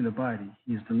points in the body.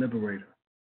 He is the liberator.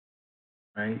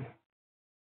 Right?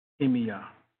 Imiya,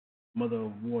 mother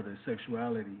of water,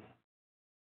 sexuality,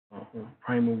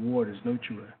 primal waters,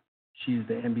 nurturer. She is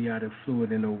the embryonic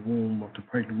fluid in the womb of the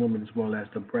pregnant woman as well as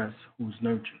the breast who's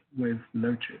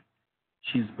nurtured.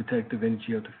 She is the protective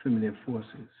energy of the feminine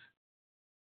forces.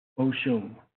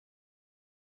 Oshun,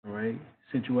 all right,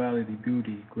 sensuality,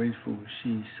 beauty, graceful.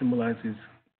 She symbolizes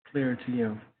clarity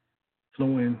of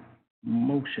flowing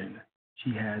motion.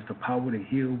 She has the power to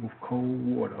heal with cold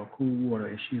water,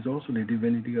 and she is also the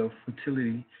divinity of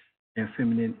fertility and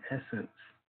feminine essence.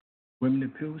 Women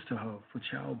appeals to her for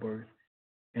childbirth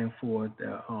and for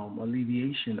the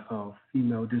alleviation of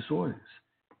female disorders.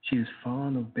 She is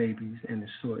fond of babies and the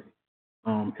sort.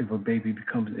 If a baby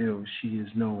becomes ill, she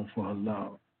is known for her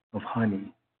love of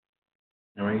honey.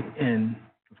 All right, and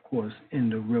of course, in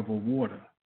the river water.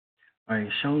 All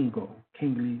right, Shango,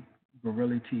 kingly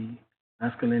virility,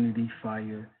 masculinity,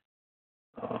 fire,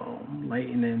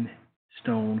 lightning,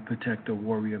 stone, protector,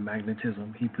 warrior,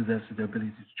 magnetism. He possesses the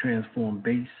ability to transform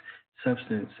base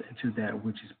substance into that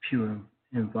which is pure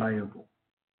and viable.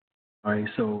 All right,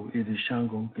 so it is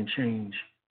Shango who can change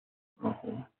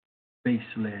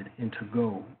base lead into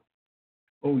gold.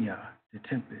 Oya, the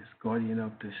tempest, guardian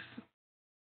of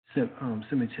the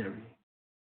cemetery,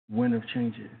 wind of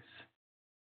changes,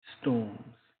 storms,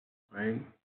 right?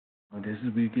 This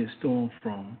is where you get storm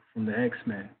from the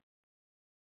X-Men,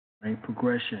 right?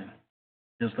 Progression.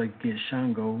 Just like you get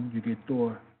Shango, you get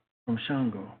Thor from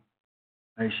Shango.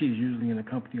 Right? She is usually in the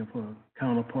company of her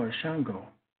counterpart Shango.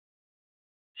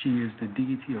 She is the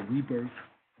deity of rebirth.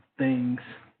 Things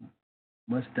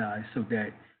must die so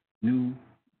that new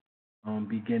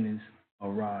beginnings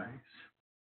arise.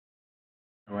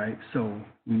 All right, so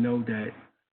we know that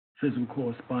physical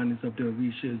correspondence of the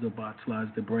Orishas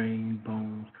Obatala, the brain,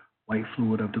 bones, white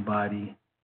fluid of the body,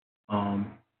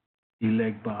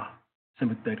 Elegba,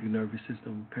 sympathetic nervous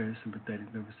system,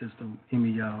 parasympathetic nervous system,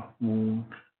 Emiya, womb,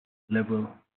 liver,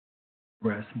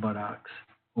 breast, buttocks,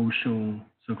 Oshun,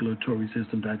 circulatory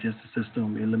system, digestive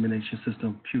system, elimination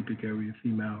system, pubic area,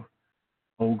 female,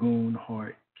 Ogun,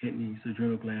 heart, kidneys,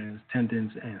 adrenal glands,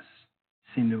 tendons, and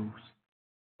sinews,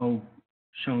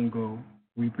 Oshungo,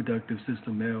 reproductive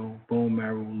system, male, bone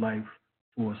marrow, life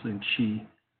force, and chi,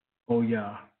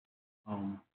 Oya,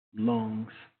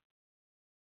 lungs,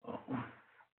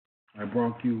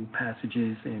 bronchial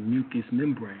passages, and mucous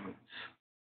membranes.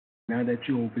 Now that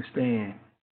you understand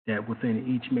that within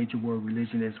each major world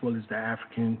religion, as well as the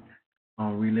African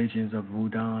religions of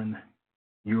Wudan,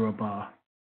 Yoruba,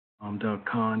 the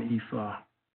Khan, Ifa,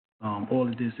 all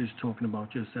of this is talking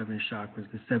about your seven chakras,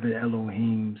 the seven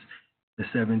Elohims, the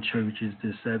seven churches,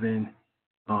 the seven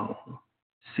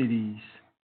cities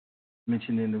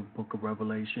mentioned in the book of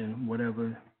Revelation.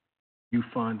 Whatever you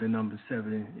find the number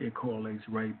seven, it correlates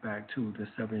right back to the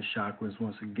seven chakras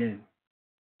once again.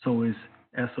 So it's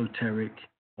esoteric,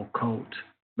 occult,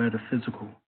 metaphysical.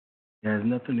 It has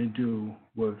nothing to do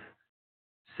with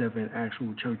seven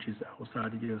actual churches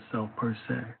outside of yourself per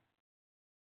se.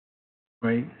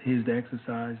 Right? Here's the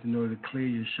exercise in order to clear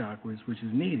your chakras, which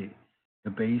is needed. The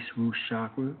base root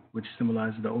chakra, which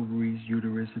symbolizes the ovaries,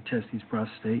 uterus, the testes,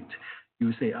 prostate. You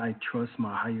would say, I trust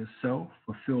my higher self,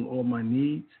 fulfill all my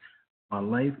needs. My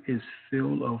life is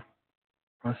filled of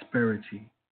prosperity.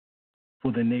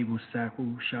 For the navel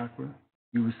sacral chakra,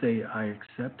 you would say, I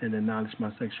accept and acknowledge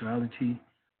my sexuality.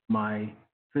 My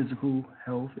physical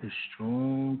health is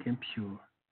strong and pure.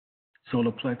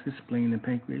 Solar plexus, spleen, and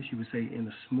pancreas, you would say, in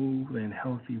a smooth and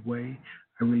healthy way,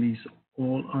 I release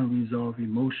all unresolved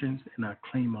emotions and I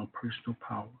claim my personal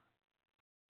power.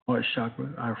 Heart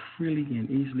chakra, I freely and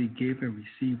easily give and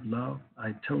receive love.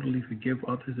 I totally forgive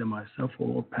others and myself for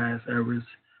all past errors,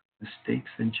 mistakes,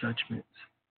 and judgments.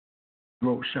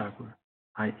 Throat chakra,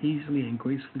 I easily and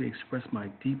gracefully express my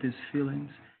deepest feelings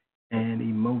and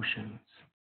emotions.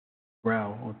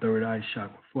 Brow or third eye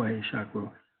chakra, forehead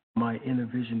chakra, my inner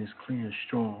vision is clear and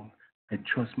strong. I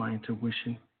trust my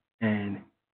intuition and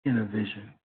inner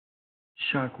vision.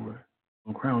 Chakra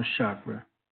or crown chakra,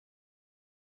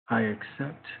 I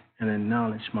accept and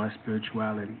acknowledge my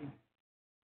spirituality.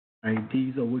 Right?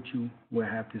 These are what you will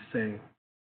have to say.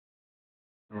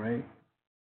 All right?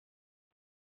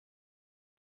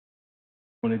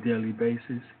 On a daily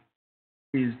basis.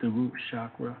 Here's the root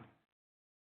chakra,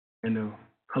 and the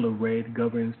color red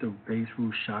governs the base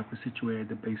root chakra situated at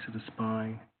the base of the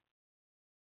spine.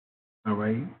 All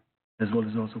right? As well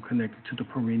as also connected to the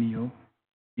perineum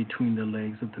between the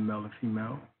legs of the male and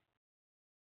female,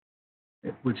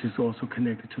 which is also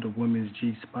connected to the woman's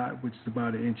G-spot, which is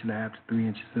about 1.5 inches to 3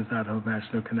 inches inside her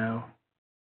vaginal canal.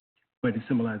 But it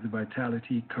symbolizes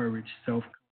vitality, courage,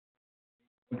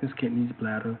 self-confidence, kidneys,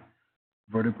 bladder,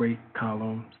 vertebrae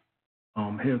columns,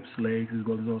 hips, legs, as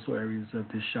well as also areas of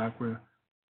this chakra,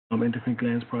 endocrine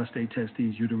glands, prostate,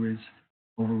 testes, uterus,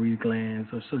 ovary glands,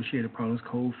 associated problems,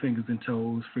 cold fingers and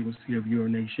toes, frequency of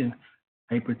urination,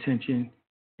 hypertension,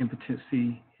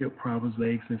 impotency, hip problems,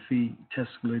 legs and feet,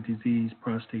 testicular disease,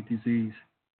 prostate disease,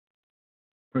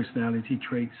 personality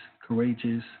traits,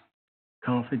 courageous,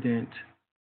 confident,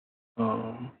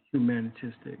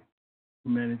 humanistic,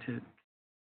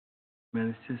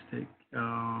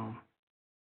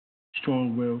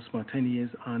 strong-willed,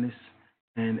 spontaneous, honest,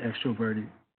 and extroverted.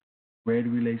 Red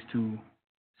relates to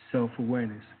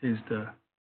self-awareness, is the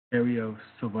area of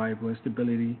survival and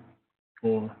stability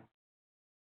or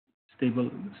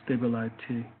stability,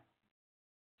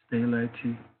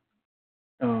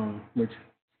 which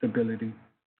stability,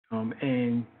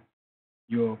 and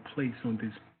your place on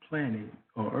this planet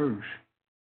or Earth.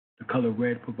 The color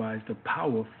red provides the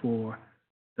power for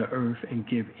the Earth and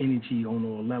give energy on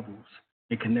all levels.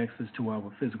 It connects us to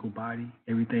our physical body,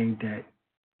 everything that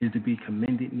is to be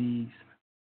commended needs,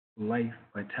 life,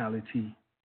 vitality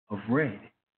of red.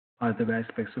 Positive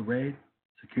aspects of red,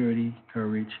 security,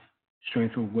 courage,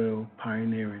 strength of will,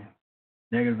 pioneering.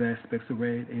 Negative aspects of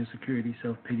red, insecurity,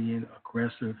 self-pitying,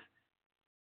 aggressive,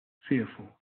 fearful.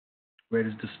 Red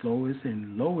is the slowest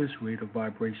and lowest rate of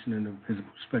vibration in the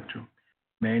visible spectrum.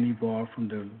 Man evolved from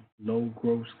the low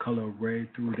gross color of red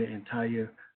through the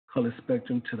entire color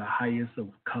spectrum to the highest of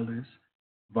colors,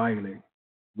 violet.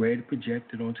 Red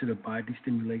projected onto the body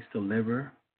stimulates the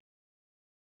liver,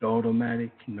 the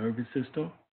automatic nervous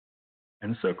system,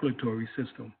 and the circulatory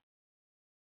system.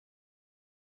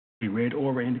 A red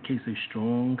aura indicates a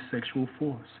strong sexual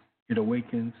force. It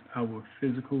awakens our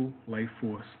physical life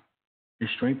force. It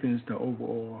strengthens the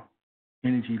overall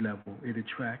energy level. It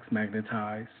attracts,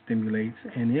 magnetizes, stimulates,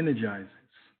 and energizes.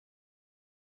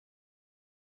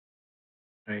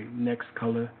 Right. Next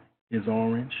color is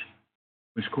orange,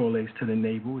 which correlates to the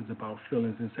navel. It's about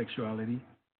feelings and sexuality.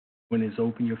 When it's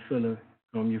open, you're feeling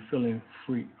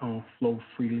free, flow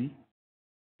freely,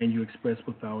 and you express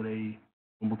without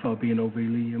being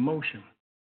overly emotional.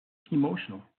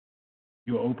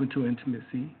 You're open to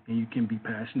intimacy, and you can be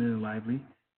passionate and lively.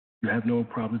 You have no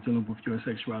problem dealing with your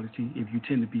sexuality. If you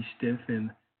tend to be stiff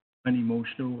and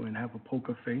unemotional and have a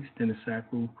poker face, then the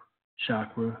sacral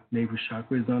chakra, navel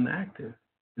chakra is underactive.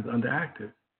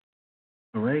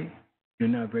 All right? You're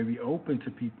not very open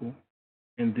to people,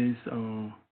 and this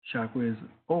chakra is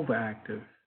overactive.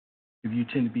 If you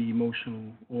tend to be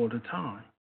emotional all the time,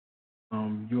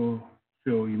 you'll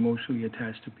feel emotionally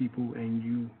attached to people, and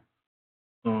you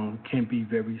can be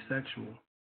very sexual.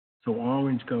 So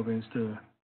orange governs the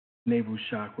navel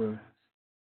chakra,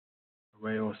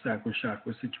 right, or sacral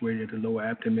chakra, situated at the lower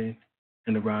abdomen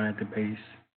and around at the base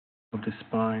of the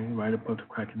spine, right above the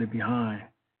crack of the behind.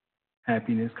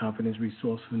 Happiness, confidence,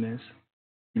 resourcefulness,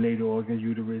 related organs,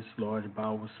 uterus, large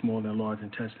bowels, small and large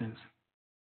intestines,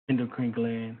 endocrine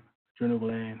gland, adrenal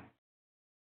gland,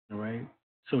 all right?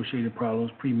 Associated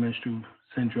problems, premenstrual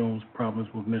syndromes, problems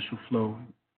with menstrual flow,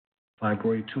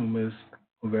 fibroid tumors,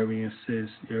 ovarian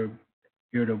cysts,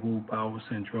 irritable bowel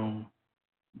syndrome,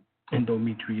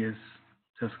 endometriosis,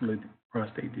 testicular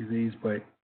prostate disease, but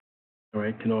all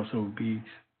right, can also be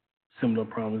similar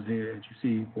problems here as you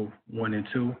see both 1 and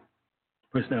 2.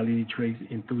 Personality traits,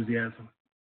 enthusiasm,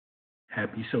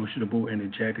 happy, sociable,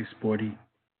 energetic, sporty,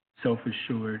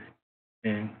 self-assured,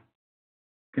 and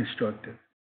constructive.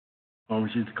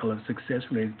 Orange is the color of success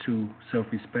related to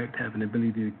self-respect, having the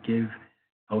ability to give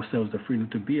ourselves the freedom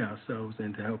to be ourselves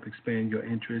and to help expand your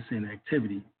interests and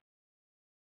activity.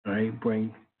 All right,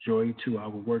 bring joy to our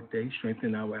workday,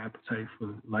 strengthen our appetite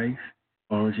for life.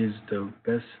 Orange is the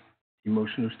best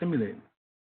emotional stimulant.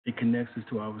 It connects us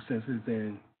to our senses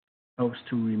and helps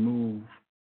to remove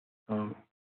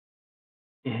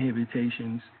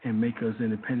inhibitions and make us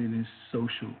independent and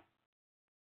social.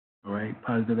 All right,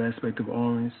 positive aspect of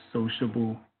orange,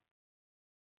 sociable.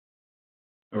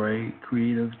 All right,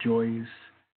 creative, joyous,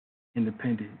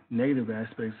 independent. Negative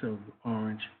aspects of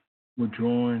orange,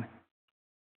 withdrawn,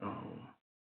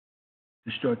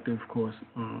 destructive, of course,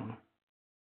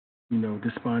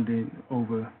 despondent,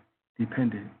 over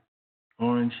dependent.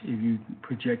 Orange, if you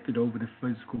project it over the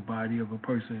physical body of a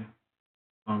person,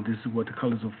 this is what the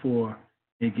colors are for.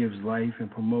 It gives life and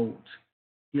promotes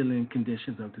healing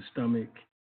conditions of the stomach,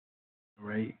 all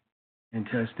right,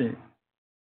 intestine,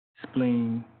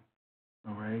 spleen,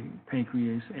 all right,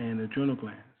 pancreas, and adrenal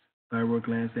glands, thyroid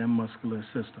glands, and muscular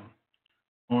system.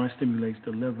 Orange stimulates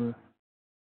the liver,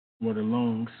 or the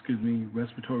lungs,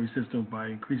 respiratory system by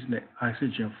increasing the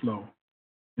oxygen flow.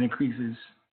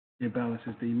 It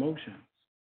balances the emotions.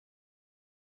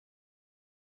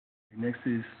 Next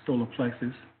is solar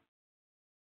plexus,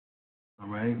 all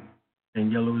right?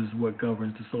 And yellow is what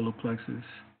governs the solar plexus,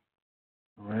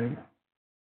 all right?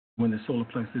 When the solar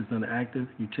plexus is underactive,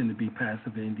 you tend to be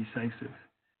passive and indecisive.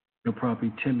 You're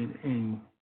probably timid and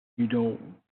you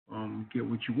don't get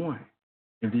what you want.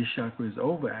 If this chakra is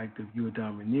overactive, you are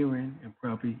domineering and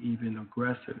probably even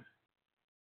aggressive.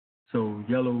 So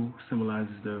yellow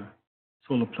symbolizes the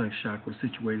solar plexus chakra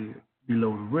situated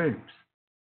below the ribs.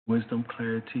 Wisdom,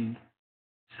 clarity,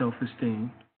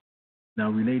 self-esteem. Now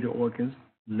related organs,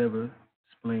 liver,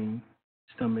 spleen,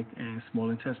 stomach, and small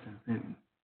intestines. And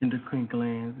endocrine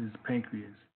glands is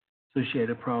pancreas.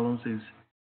 Associated problems is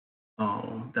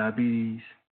diabetes,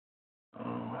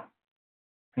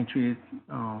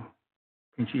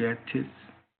 pancreatitis,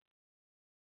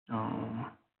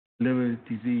 liver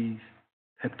disease,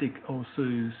 peptic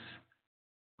ulcers,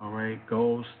 all right,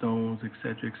 gallstones,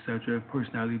 etc.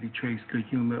 Personality traits: good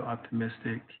humor,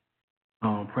 optimistic,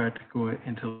 practical,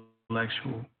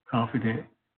 intellectual, confident.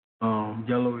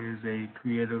 Yellow is a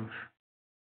creative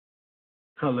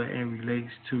color and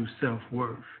relates to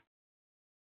self-worth.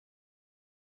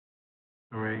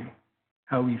 All right,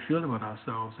 how we feel about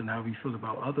ourselves and how we feel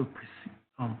about others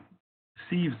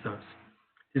perceives us.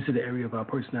 This is the area of our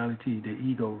personality, the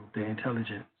ego, the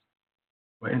intelligence,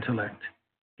 or intellect.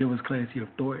 Gives us clarity of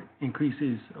thought,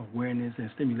 increases awareness,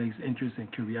 and stimulates interest and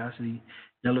curiosity.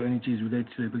 Yellow energy is related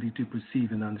to the ability to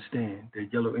perceive and understand. The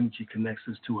yellow energy connects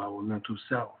us to our mental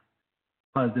self.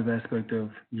 Positive aspect of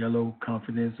yellow: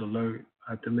 confidence, alert,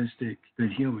 optimistic,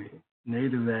 good humor.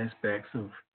 Negative aspects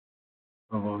of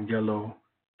yellow: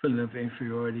 feeling of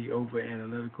inferiority, over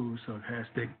analytical,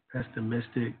 sarcastic,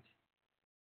 pessimistic.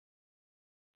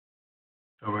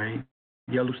 All right.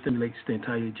 Yellow stimulates the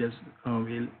entire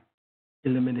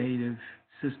eliminative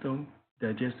system,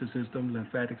 digestive system,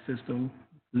 lymphatic system,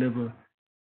 liver,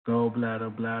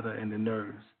 gallbladder, bladder, and the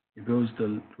nerves. It goes to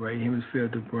the right hemisphere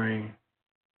of the brain,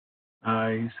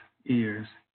 eyes, ears,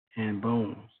 and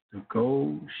bones. The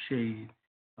gold shade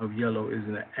of yellow is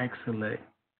an excellent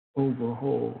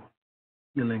overall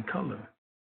healing color.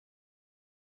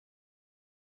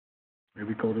 Here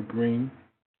we go to green,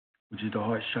 which is the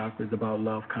heart chakra. It's about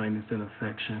love, kindness, and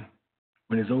affection.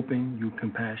 When it's open, you're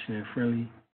compassionate and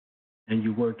friendly, and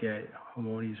you work at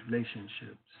harmonious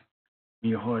relationships.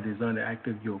 When your heart is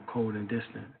underactive, you're cold and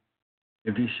distant.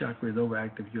 If this chakra is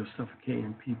overactive, you're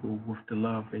suffocating people with the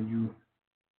love, and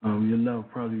your love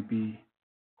probably be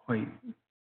quite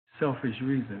selfish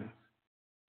reasons.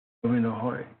 But in the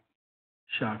heart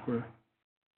chakra,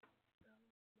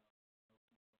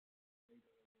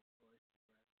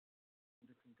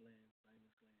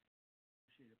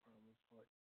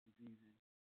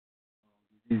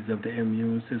 diseases of the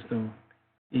immune system,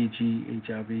 e.g.,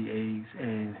 HIV, AIDS,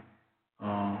 and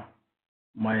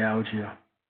myalgia,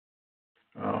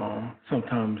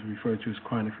 sometimes referred to as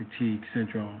chronic fatigue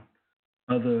syndrome.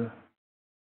 Other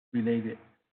related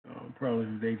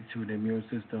problems related to the immune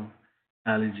system,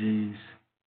 allergies,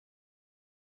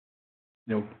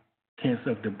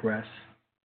 cancer of the breast.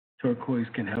 Turquoise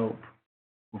can help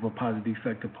with a positive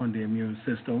effect upon the immune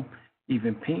system.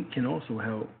 Even pink can also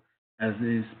help, as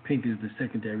pink is the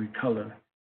secondary color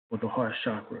for the heart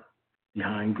chakra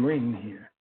behind green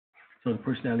here. So the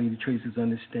personality traits is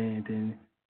understanding.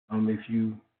 If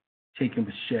you take and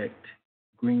project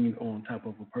green on top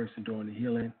of a person during the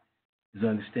healing, is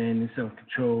understanding,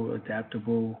 self-control,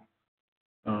 adaptable,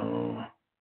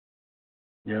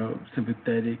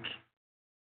 sympathetic,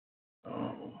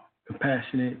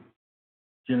 compassionate,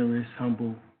 generous,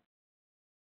 humble,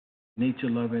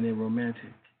 nature-loving, and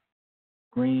romantic.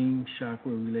 Green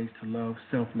chakra relates to love,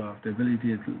 self-love, the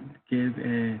ability to give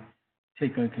and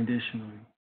take unconditionally.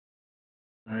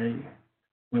 Right?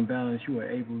 When balanced, you are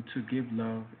able to give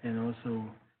love and also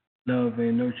love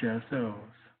and nurture ourselves.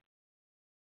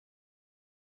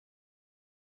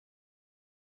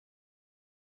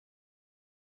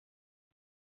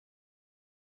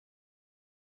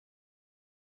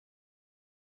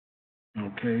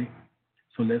 Okay,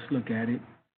 so let's look at it.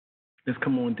 Let's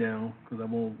come on down, because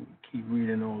I won't keep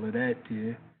reading all of that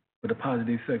there. But the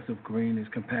positive effects of green is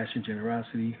compassion,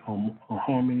 generosity,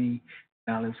 harmony,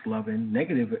 balance, loving.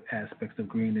 Negative aspects of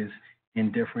green is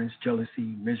indifference, jealousy,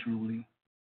 misery,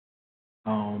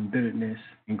 bitterness.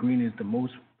 And green is the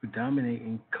most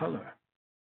predominating color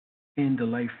in the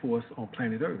life force on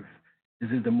planet Earth.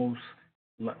 This is the most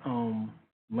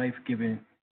life-giving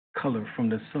color from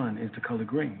the sun is the color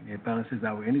green. It balances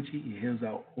our energy. It heals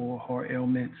out all heart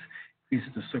ailments,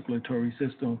 increases the circulatory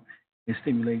system. It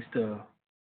stimulates the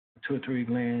pituitary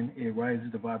gland. It rises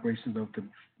the vibrations of the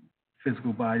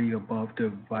physical body above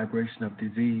the vibration of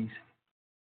disease.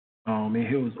 It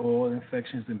heals all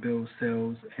infections and builds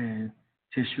cells and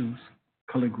tissues.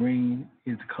 Color green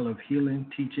is the color of healing,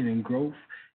 teaching, and growth.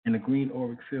 And the green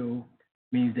auric field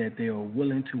means that they are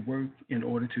willing to work in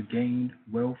order to gain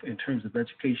wealth in terms of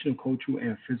educational, cultural,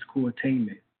 and physical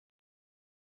attainment.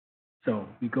 So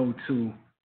we go to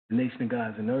the Nation of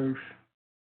Gods and Earth,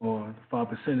 or the 5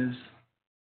 percenters,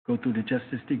 go through the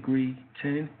Justice Degree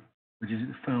 10, which is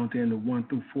found in the 1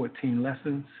 through 14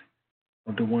 lessons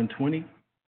of the 120.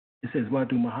 It says, why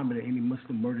do Muhammad or any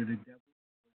Muslim murder the devil?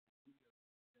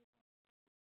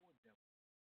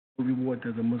 What reward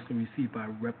does a Muslim receive by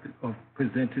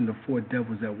presenting the 4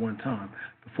 devils at one time?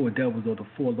 The 4 devils are the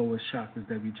 4 lowest chakras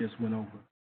that we just went over.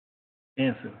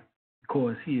 Answer,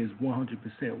 because he is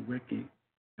 100% wicked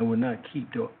and will not keep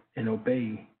and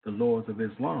obey the laws of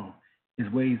Islam. His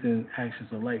ways and actions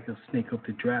are like a snake of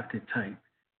the drafted type.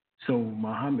 So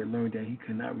Muhammad learned that he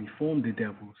could not reform the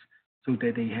devils, so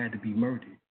that they had to be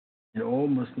murdered. And all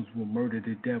Muslims will murder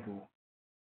the devil.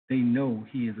 They know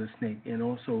he is a snake, and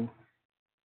also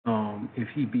if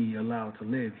he be allowed to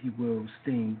live, he will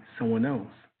sting someone else.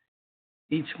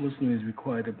 Each Muslim is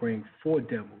required to bring 4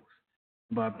 devils.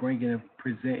 By bringing and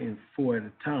presenting 4 at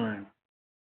a time,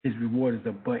 his reward is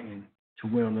a button to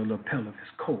wear on the lapel of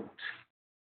his coat.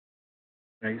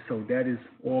 Right, so that is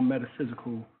all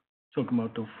metaphysical, talking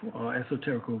about the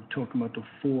esoterical, talking about the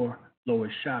 4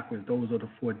 lowest chakras. Those are the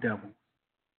 4 devils.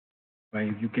 Right,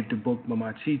 if you get the book by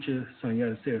my teacher,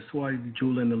 Sunyata Saraswati, The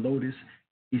Jewel and the Lotus,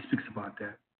 he speaks about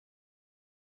that.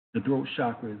 The throat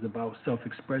chakra is about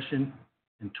self-expression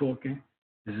and talking.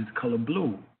 This is the color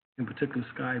blue, in particular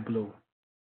sky blue.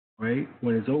 Right?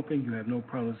 When it's open, you have no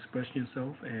problem expressing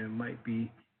yourself and might be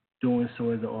doing so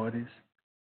as an artist.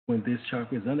 When this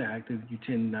chakra is underactive, you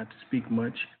tend not to speak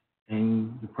much,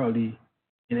 and you're probably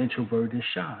an introvert and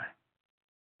shy.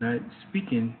 Not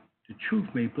speaking the truth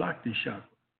may block this chakra.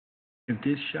 If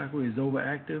this chakra is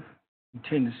overactive, you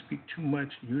tend to speak too much,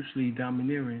 usually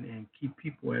domineering, and keep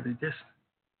people at a distance.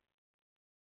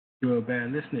 You're a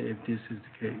bad listener if this is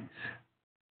the case.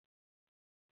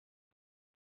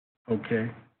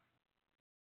 Okay.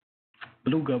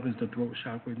 Blue governs the throat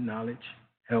chakra, knowledge,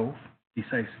 health,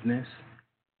 decisiveness.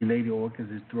 Related organs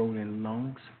is throat and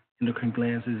lungs. Endocrine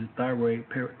glands is thyroid,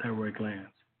 parathyroid glands.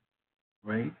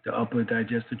 Right? The upper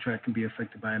digestive tract can be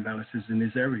affected by imbalances in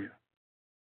this area.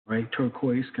 Right?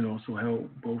 Turquoise can also help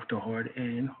both the heart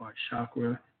and heart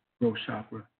chakra, throat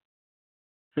chakra.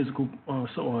 Physical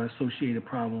or associated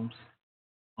problems,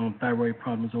 thyroid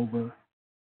problems over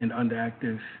and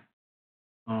underactive,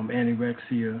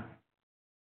 anorexia,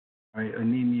 right?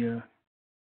 Anemia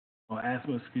or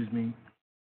asthma,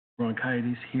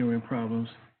 bronchitis, hearing problems,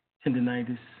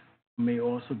 tendinitis may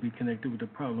also be connected with the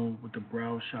problem with the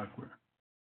brow chakra.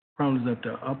 Problems of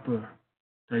the upper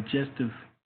digestive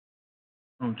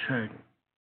tract,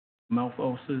 mouth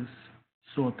ulcers,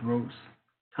 sore throats,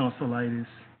 tonsillitis,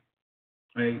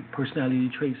 right? Personality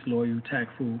traits: loyal,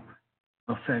 tactful,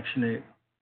 affectionate,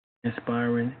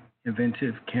 inspiring,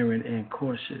 inventive, caring, and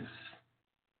cautious.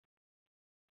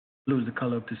 Blue is the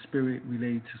color of the spirit,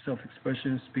 related to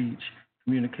self-expression, speech,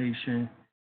 communication,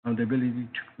 the ability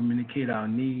to communicate our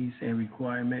needs and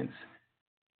requirements,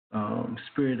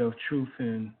 spirit of truth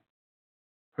and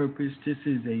purpose. This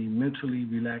is a mentally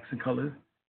relaxing color.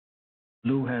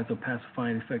 Blue has a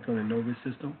pacifying effect on the nervous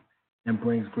system and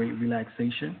brings great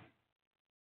relaxation.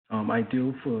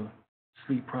 Ideal for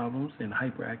sleep problems and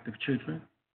hyperactive children.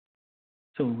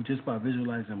 So just by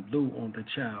visualizing blue on the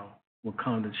child will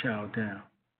calm the child down.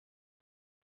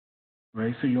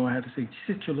 Right? So you don't have to say,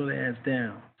 sit your little ass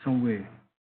down somewhere.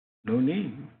 No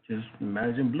need. Just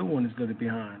imagine blue on his little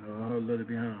behind or her little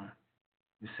behind.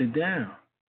 You sit down.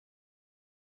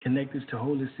 Connect us to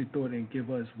holistic thought and give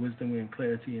us wisdom and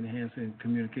clarity, enhancing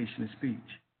communication and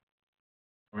speech.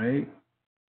 Right?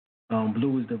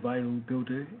 Blue is the vital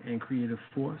builder and creative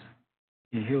force.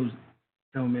 It heals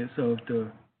ailments of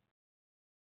the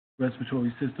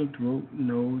respiratory system, throat,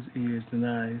 nose, ears, and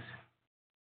eyes.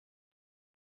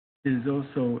 It is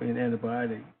also an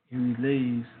antibiotic. It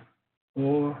relays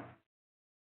all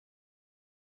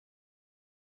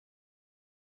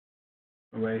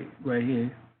right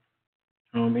here.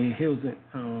 It heals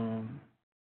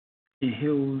it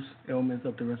heals ailments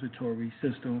of the respiratory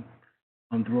system,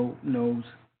 throat, nose,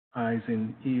 eyes,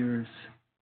 and ears.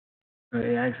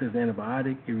 It acts as an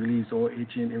antibiotic. It relieves all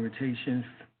itching, irritation,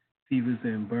 fevers,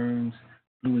 and burns.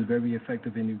 Blue is very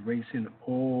effective in erasing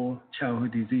all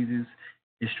childhood diseases.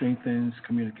 It strengthens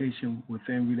communication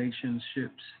within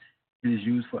relationships. It is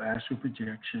used for astral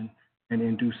projection and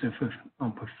inducing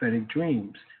prophetic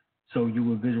dreams. So you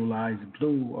will visualize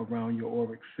blue around your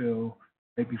auric field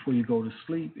right before you go to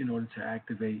sleep in order to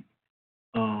activate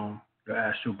your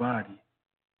astral body.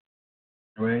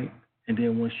 All right? And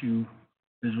then once you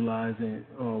visualize it,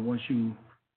 or once you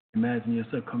imagine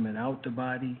yourself coming out the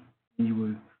body, you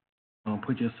will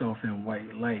put yourself in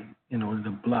white light in order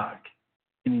to block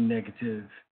any negative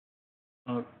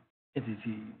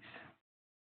entities.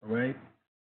 All right?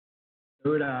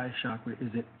 Third eye chakra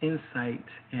is an insight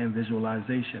and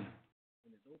visualization.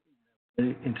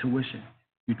 Intuition.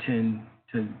 You tend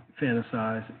to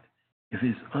fantasize. If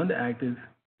it's underactive,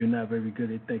 you're not very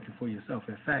good at thinking for yourself.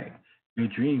 In fact, your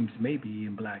dreams may be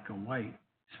in black and white,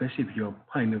 especially if your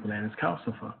pineal gland is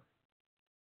calcified.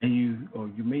 And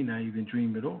you may not even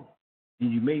dream at all.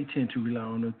 And you may tend to rely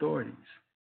on authorities.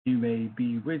 You may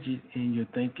be rigid in your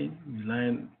thinking,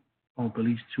 relying on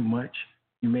beliefs too much.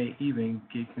 You may even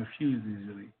get confused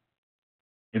easily.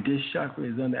 If this chakra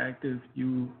is underactive,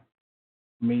 you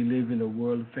may live in a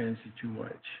world of fantasy too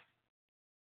much.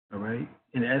 All right?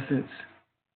 In essence,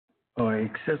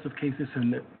 excessive cases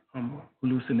of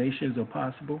hallucinations are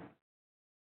possible.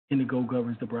 Indigo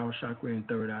governs the brow chakra and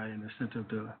third eye in the center of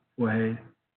the forehead.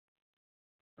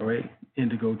 All right?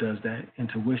 Indigo does that.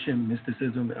 Intuition,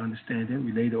 mysticism, understanding,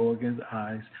 related organs,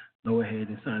 eyes, lower head,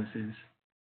 and sinuses.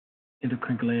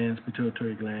 Endocrine glands,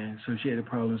 pituitary glands, associated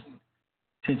problems,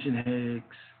 tension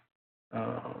headaches,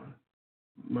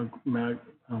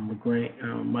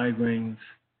 migraines,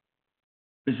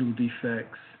 visual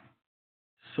defects,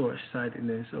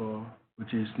 short-sightedness,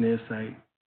 which is nearsight,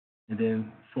 and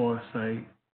then farsight,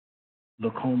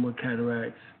 glaucoma,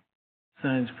 cataracts,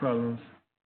 sinus problems,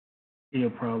 ear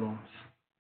problems.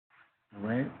 All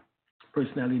right.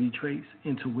 Personality traits: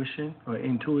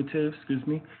 intuitive,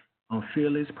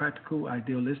 fearless, practical,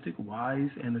 idealistic, wise,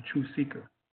 and a true seeker.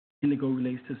 Indigo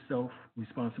relates to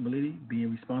self-responsibility,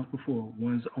 being responsible for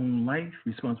one's own life,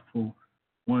 responsible for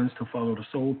one's to follow the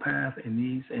soul path and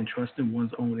needs, and trusting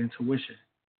one's own intuition.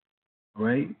 All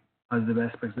right. Positive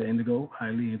aspects of indigo: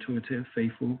 highly intuitive,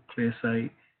 faithful, clear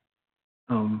sight,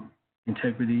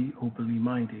 integrity, openly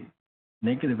minded.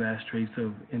 Negative aspects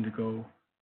of indigo: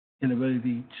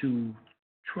 inability to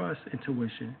trust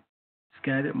intuition,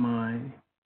 scattered mind,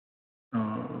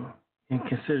 uh,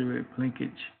 inconsiderate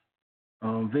linkage,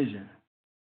 vision.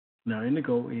 Now,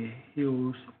 indigo, it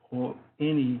heals all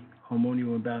any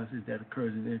hormonal imbalances that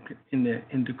occurs in the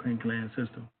endocrine gland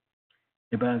system.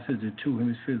 It balances the two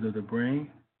hemispheres of the brain.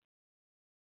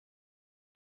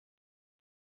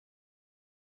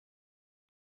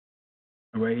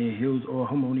 All right, it heals all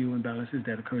hormonal imbalances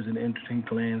that occurs in the endocrine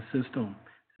gland system.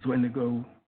 That's what indigo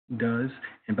does.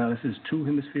 It balances two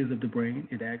hemispheres of the brain.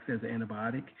 It acts as an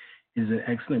antibiotic. It is an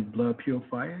excellent blood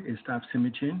purifier. It stops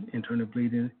hemorrhaging, internal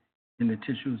bleeding in the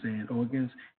tissues and organs,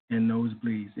 and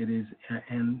nosebleeds. It is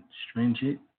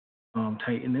astringent,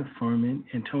 tightening, firming,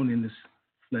 and toning the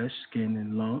flesh, skin,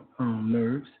 and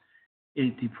nerves.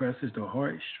 It depresses the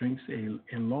heart, strengthens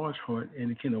a enlarged heart,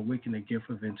 and it can awaken the gift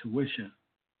of intuition.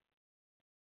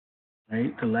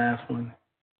 Right? The last one,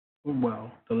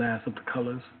 well, the last of the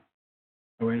colors,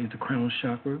 all right, is the crown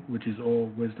chakra, which is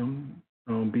all wisdom,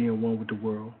 being one with the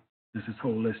world. This is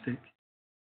holistic.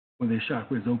 When this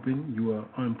chakra is open, you are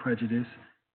unprejudiced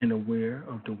and aware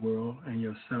of the world and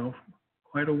yourself,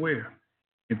 quite aware.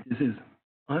 If this is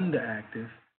underactive,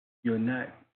 you're not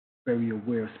very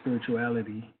aware of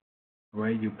spirituality,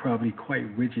 right? You're probably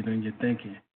quite rigid in your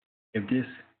thinking. If this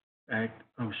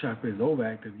chakra is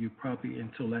overactive, you're probably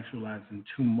intellectualizing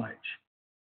too much.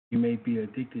 You may be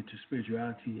addicted to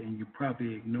spirituality and you're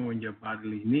probably ignoring your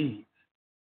bodily needs,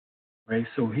 right?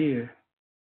 So here,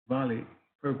 violet,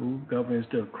 purple governs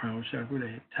the crown chakra,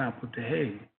 the top of the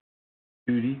head.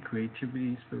 Beauty, creativity,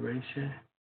 inspiration,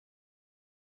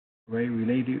 right?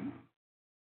 Related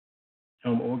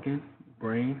organ,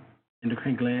 brain,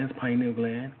 endocrine glands, pineal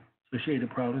gland, associated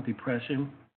problems,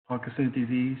 depression, Parkinson's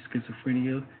disease,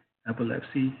 schizophrenia,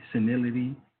 epilepsy,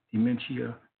 senility,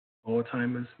 dementia,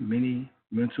 Alzheimer's, many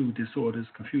mental disorders,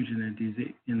 confusion,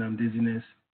 and dizziness.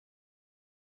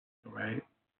 All right.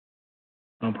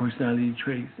 Personality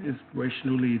traits: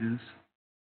 inspirational leaders,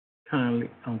 kindly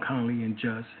and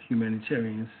just,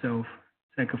 humanitarian,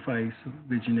 self-sacrifice,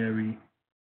 visionary,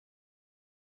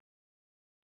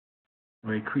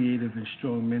 right? Creative and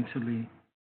strong mentally.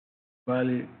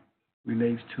 Violet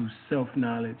relates to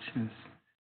self-knowledge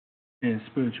and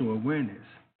spiritual awareness.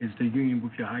 It's the union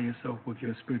with your higher self, with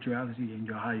your spirituality and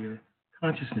your higher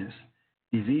consciousness.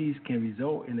 Disease can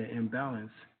result in an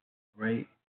imbalance, right,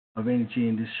 of energy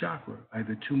in this chakra,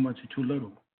 either too much or too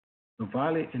little. The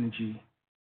violet energy,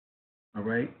 all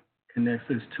right, connects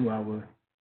us to our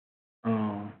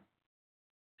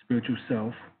spiritual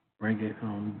self,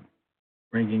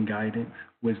 bringing guidance,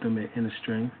 wisdom, and inner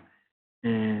strength,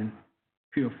 and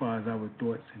purifies our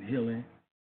thoughts and healing,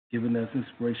 giving us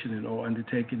inspiration in all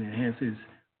undertaking, enhances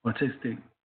artistic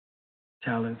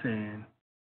talents and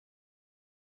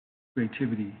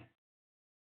creativity.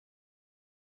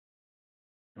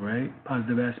 All right,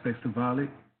 positive aspects of violet: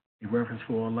 a reference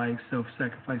for all life,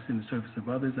 self-sacrifice in the service of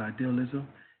others, idealism.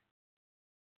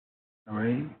 All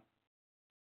right,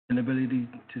 an ability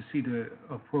to see the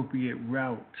appropriate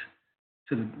route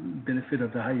to the benefit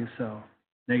of the higher self.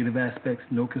 Negative aspects: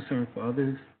 no concern for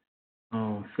others,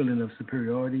 feeling of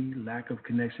superiority, lack of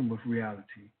connection with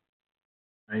reality.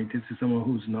 Right, this is someone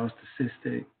who's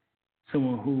narcissistic,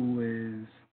 someone who is,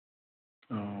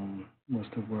 what's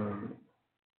the word?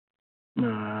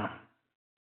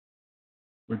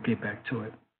 We'll get back to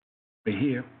it. But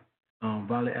here,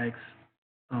 violet acts,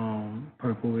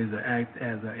 purple is an act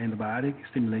as an antibiotic. It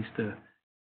stimulates the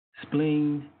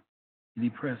spleen. It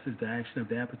depresses the action of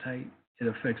the appetite. It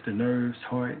affects the nerves,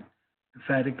 heart,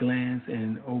 lymphatic glands,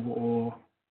 and all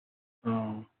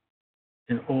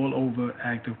over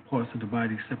active parts of the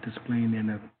body except the spleen and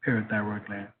the parathyroid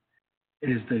gland. It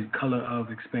is the color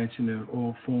of expansion in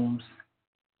all forms: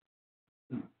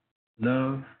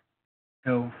 love,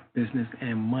 health, business,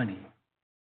 and money.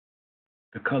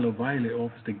 The color violet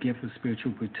offers the gift of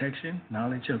spiritual protection,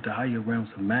 knowledge of the higher realms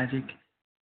of magic,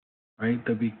 right?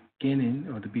 The beginning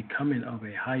or the becoming of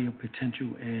a higher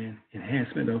potential and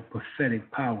enhancement of prophetic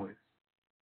powers.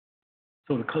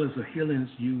 So the colors of healings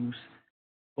used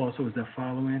also is the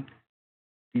following.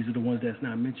 These are the ones that's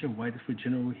not mentioned. White is for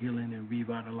general healing and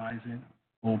revitalizing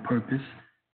on purpose.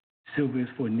 Silver is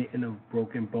for knitting of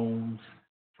broken bones,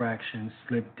 fractions,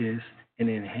 slip discs, and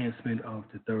enhancement of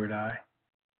the third eye.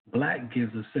 Black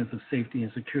gives a sense of safety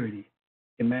and security.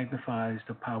 It magnifies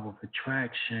the power of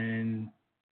attraction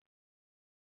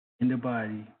in the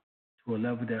body to a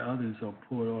level that others are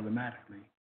pulled automatically.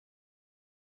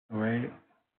 All right?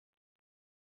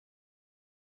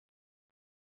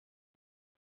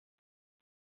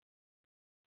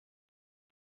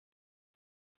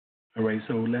 All right,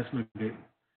 so let's look at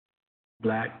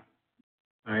black.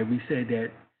 All right, we said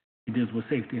that it deals with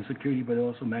safety and security, but it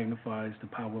also magnifies the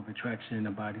power of attraction in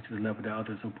the body to the level that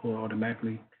others will pull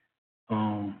automatically.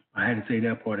 I had to say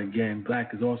that part again.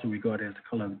 Black is also regarded as the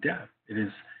color of death.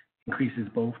 Increases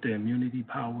both the immunity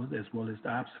powers as well as the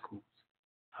obstacles,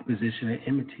 opposition, and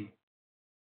enmity.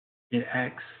 It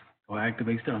acts or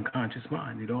activates the unconscious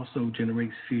mind. It also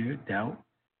generates fear, doubt,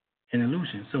 and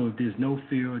illusion. So if there's no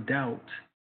fear or doubt,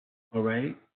 all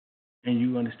right, and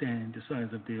you understand the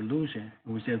signs of the illusion,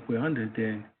 which that we're under,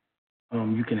 then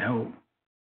you can help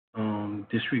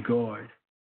disregard,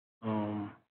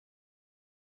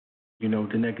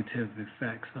 the negative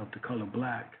effects of the color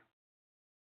black,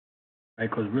 right?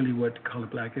 Because really what the color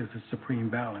black is supreme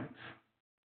balance,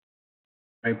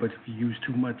 right? But if you use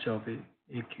too much of it,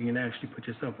 it can actually put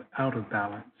yourself out of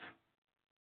balance,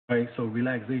 right? So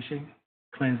relaxation,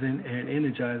 cleansing, and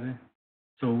energizing.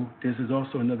 So this is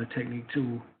also another technique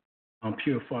to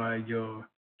purify your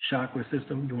chakra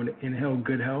system. You want to inhale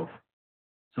good health.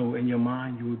 So in your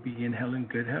mind, you would be inhaling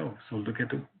good health. So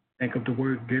think of the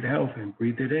word good health and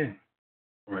breathe it in,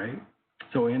 right?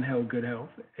 So inhale good health,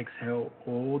 exhale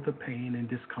all the pain and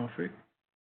discomfort.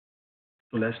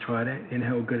 So let's try that.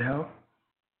 Inhale good health.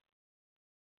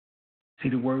 See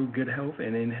the word good health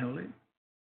and inhale it.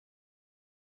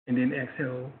 And then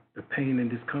exhale the pain and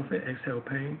discomfort. Exhale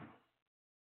pain,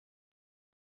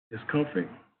 discomfort.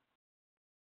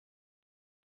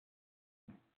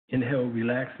 Inhale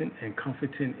relaxing and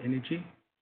comforting energy.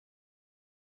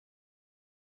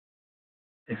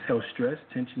 Exhale stress,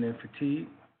 tension, and fatigue.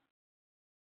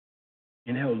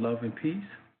 Inhale love and peace.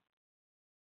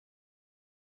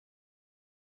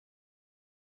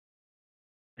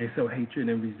 Exhale hatred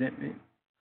and resentment.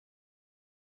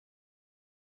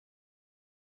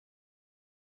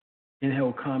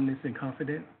 Inhale calmness and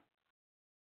confidence.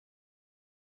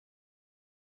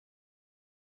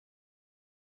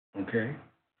 Okay.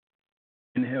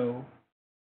 Inhale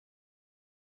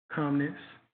calmness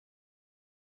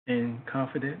and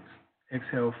confidence.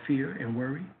 Exhale fear and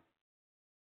worry.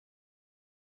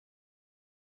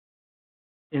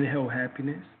 Inhale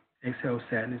happiness. Exhale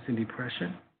sadness and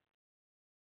depression.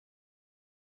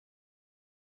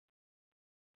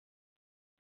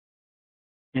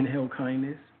 Inhale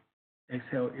kindness.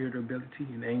 Exhale irritability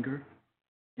and anger.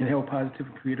 Inhale positive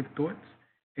and creative thoughts.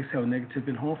 Exhale negative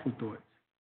and harmful thoughts.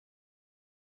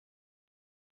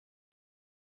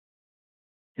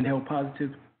 Inhale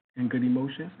positive and good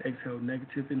emotions. Exhale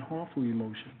negative and harmful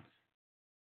emotions.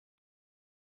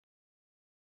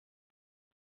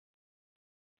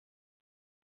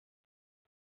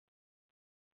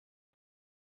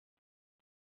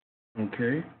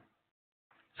 Okay?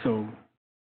 So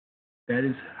that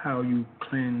is how you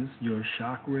cleanse your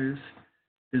chakras.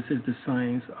 This is the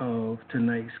science of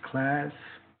tonight's class.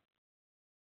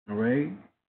 All right?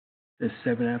 The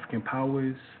 7 African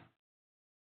powers,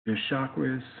 your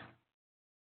chakras,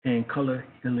 and color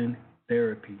healing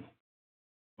therapy.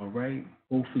 All right?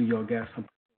 Hopefully y'all got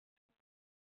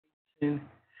something.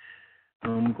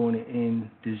 I'm going to end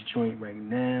this joint right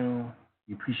now.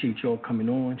 We appreciate y'all coming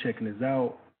on, checking us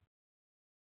out.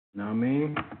 You know what I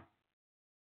mean?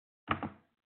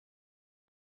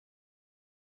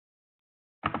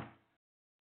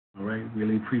 All right,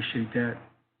 really appreciate that.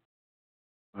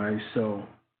 All right, so,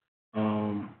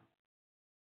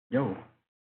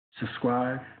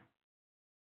 subscribe.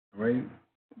 All right,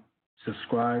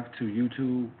 subscribe to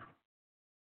YouTube.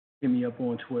 Hit me up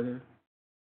on Twitter,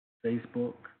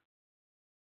 Facebook,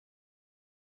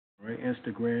 all right,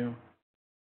 Instagram.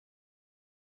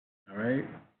 All right,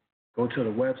 go to the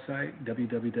website,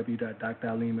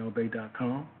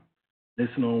 www.dralim.com.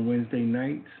 Listen on Wednesday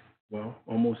nights, well,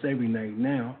 almost every night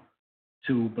now,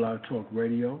 to Blog Talk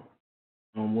Radio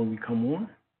when we come on.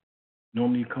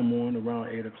 Normally come on around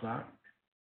 8 o'clock.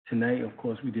 Tonight, of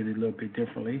course, we did it a little bit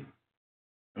differently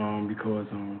because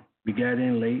we got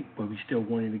in late, but we still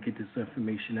wanted to get this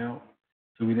information out.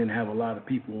 So we didn't have a lot of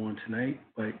people on tonight.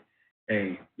 But,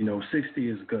 hey, 60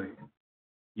 is good.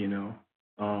 We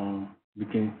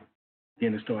can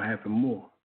begin to start having more.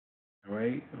 All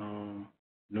right?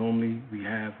 Normally, we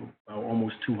have about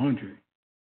almost 200.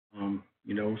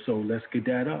 So let's get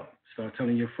that up. Start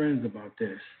telling your friends about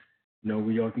this.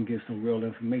 Where y'all can get some real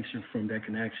information from that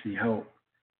can actually help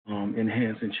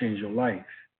enhance and change your life.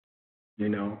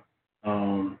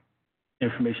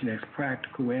 Information that's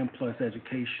practical and plus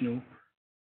educational.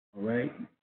 All right?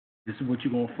 This is what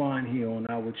you're going to find here on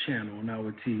our channel, on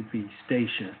our TV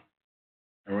station.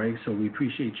 All right? So we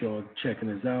appreciate y'all checking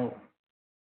us out.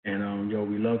 And,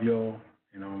 we love y'all.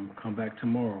 And come back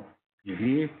tomorrow. You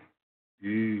hear?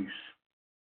 Peace.